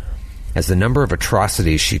 As the number of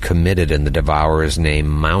atrocities she committed in the Devourer's name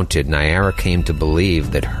mounted, Nyara came to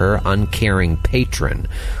believe that her uncaring patron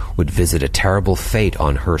would visit a terrible fate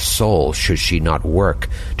on her soul should she not work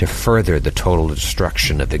to further the total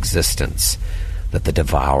destruction of existence that the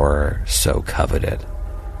Devourer so coveted.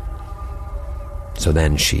 So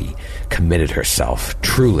then she committed herself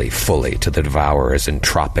truly, fully to the Devourer's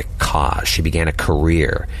entropic cause. She began a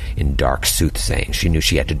career in dark soothsaying. She knew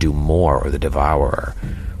she had to do more or the Devourer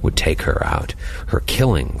would take her out. Her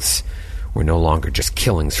killings were no longer just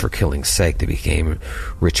killings for killing's sake. They became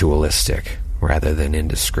ritualistic rather than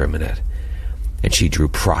indiscriminate. And she drew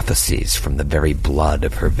prophecies from the very blood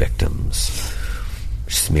of her victims,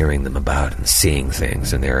 smearing them about and seeing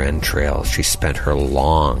things in their entrails. She spent her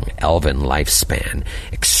long elven lifespan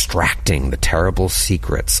extracting the terrible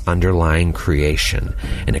secrets underlying creation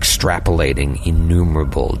and extrapolating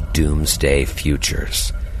innumerable doomsday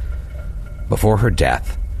futures. Before her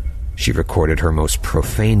death, she recorded her most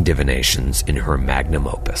profane divinations in her magnum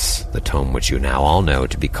opus, the tome which you now all know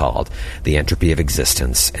to be called The Entropy of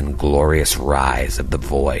Existence and Glorious Rise of the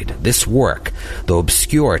Void. This work, though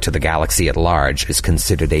obscure to the galaxy at large, is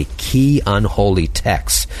considered a key unholy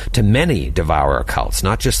text to many Devourer cults,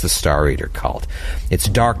 not just the Star Eater cult. Its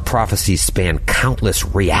dark prophecies span countless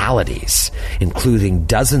realities, including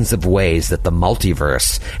dozens of ways that the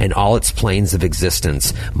multiverse and all its planes of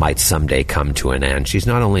existence might someday come to an end. She's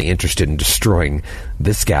not only interested in destroying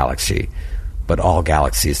this galaxy, but all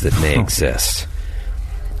galaxies that may exist.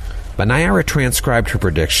 But Nyara transcribed her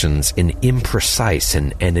predictions in imprecise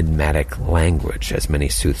and enigmatic language, as many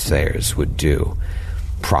soothsayers would do,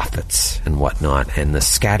 prophets and whatnot, and the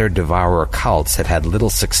scattered Devourer cults have had little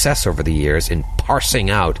success over the years in parsing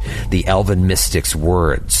out the elven mystic's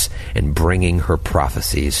words and bringing her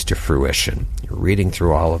prophecies to fruition. You're reading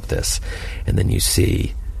through all of this, and then you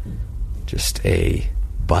see just a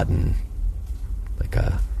button, like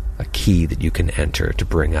a key that you can enter to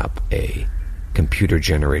bring up a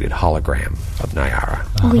computer-generated hologram of Nyara.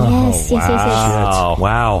 Oh, yes, yes, yes, yes.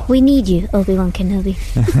 Wow. We need you, Obi-Wan Kenobi.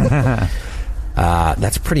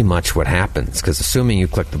 That's pretty much what happens, because assuming you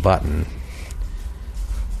click the button,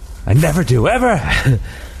 I never do, ever.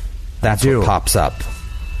 that's what pops up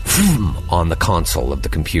on the console of the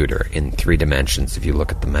computer in 3 dimensions if you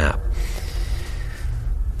look at the map.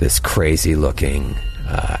 This crazy-looking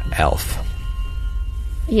elf.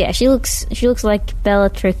 Yeah, she looks like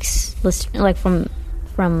Bellatrix, like from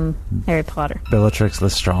Harry Potter. Bellatrix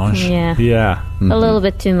Lestrange. Yeah. Yeah. A little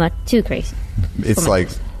bit too crazy. It's like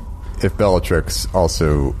if Bellatrix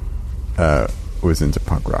also was into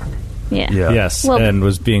punk rock. Yeah. Yes, Well- and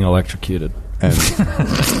was being electrocuted. And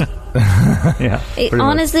Yeah. It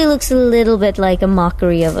honestly looks a little bit like a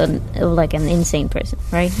mockery of an insane person,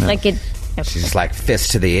 right? Like it. She's like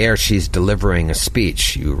fist to the air. She's delivering a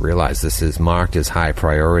speech. You realize this is marked as high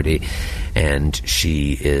priority, and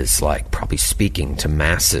she is like probably speaking to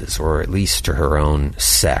masses, or at least to her own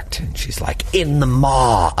sect. And she's like, "In the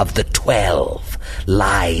maw of the 12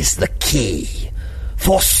 lies the key.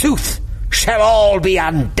 Forsooth shall all be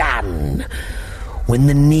undone. When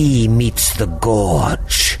the knee meets the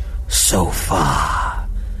gorge, so far,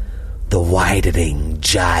 the widening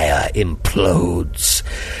gyre implodes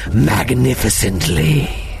magnificently."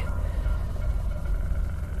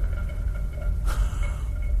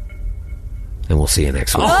 And we'll see you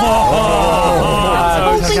next week. I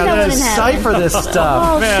was hoping that wouldn't happen. Decipher this stuff.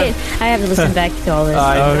 Oh shit! I have to listen back to all this.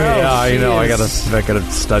 I know. I gotta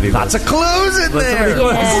study this. Lots of clues in there.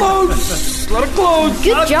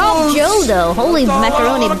 Good job, Joe. Though, holy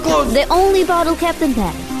macaroni! The only bottle Captain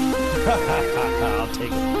had. I'll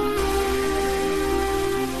take it.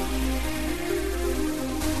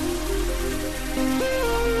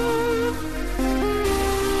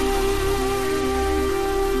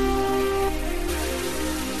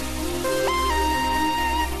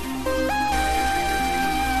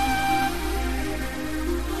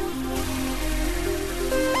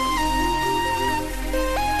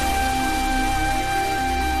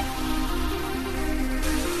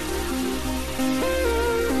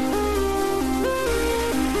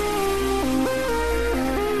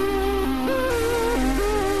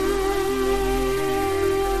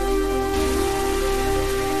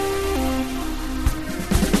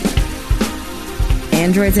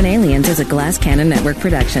 Androids and Aliens is a Glass Cannon Network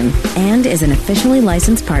production and is an officially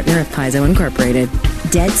licensed partner of Paizo Incorporated.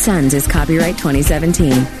 Dead Suns is copyright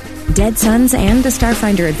 2017. Dead Suns and the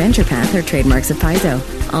Starfinder Adventure Path are trademarks of Paizo.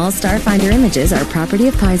 All Starfinder images are property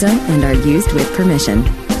of Paizo and are used with permission.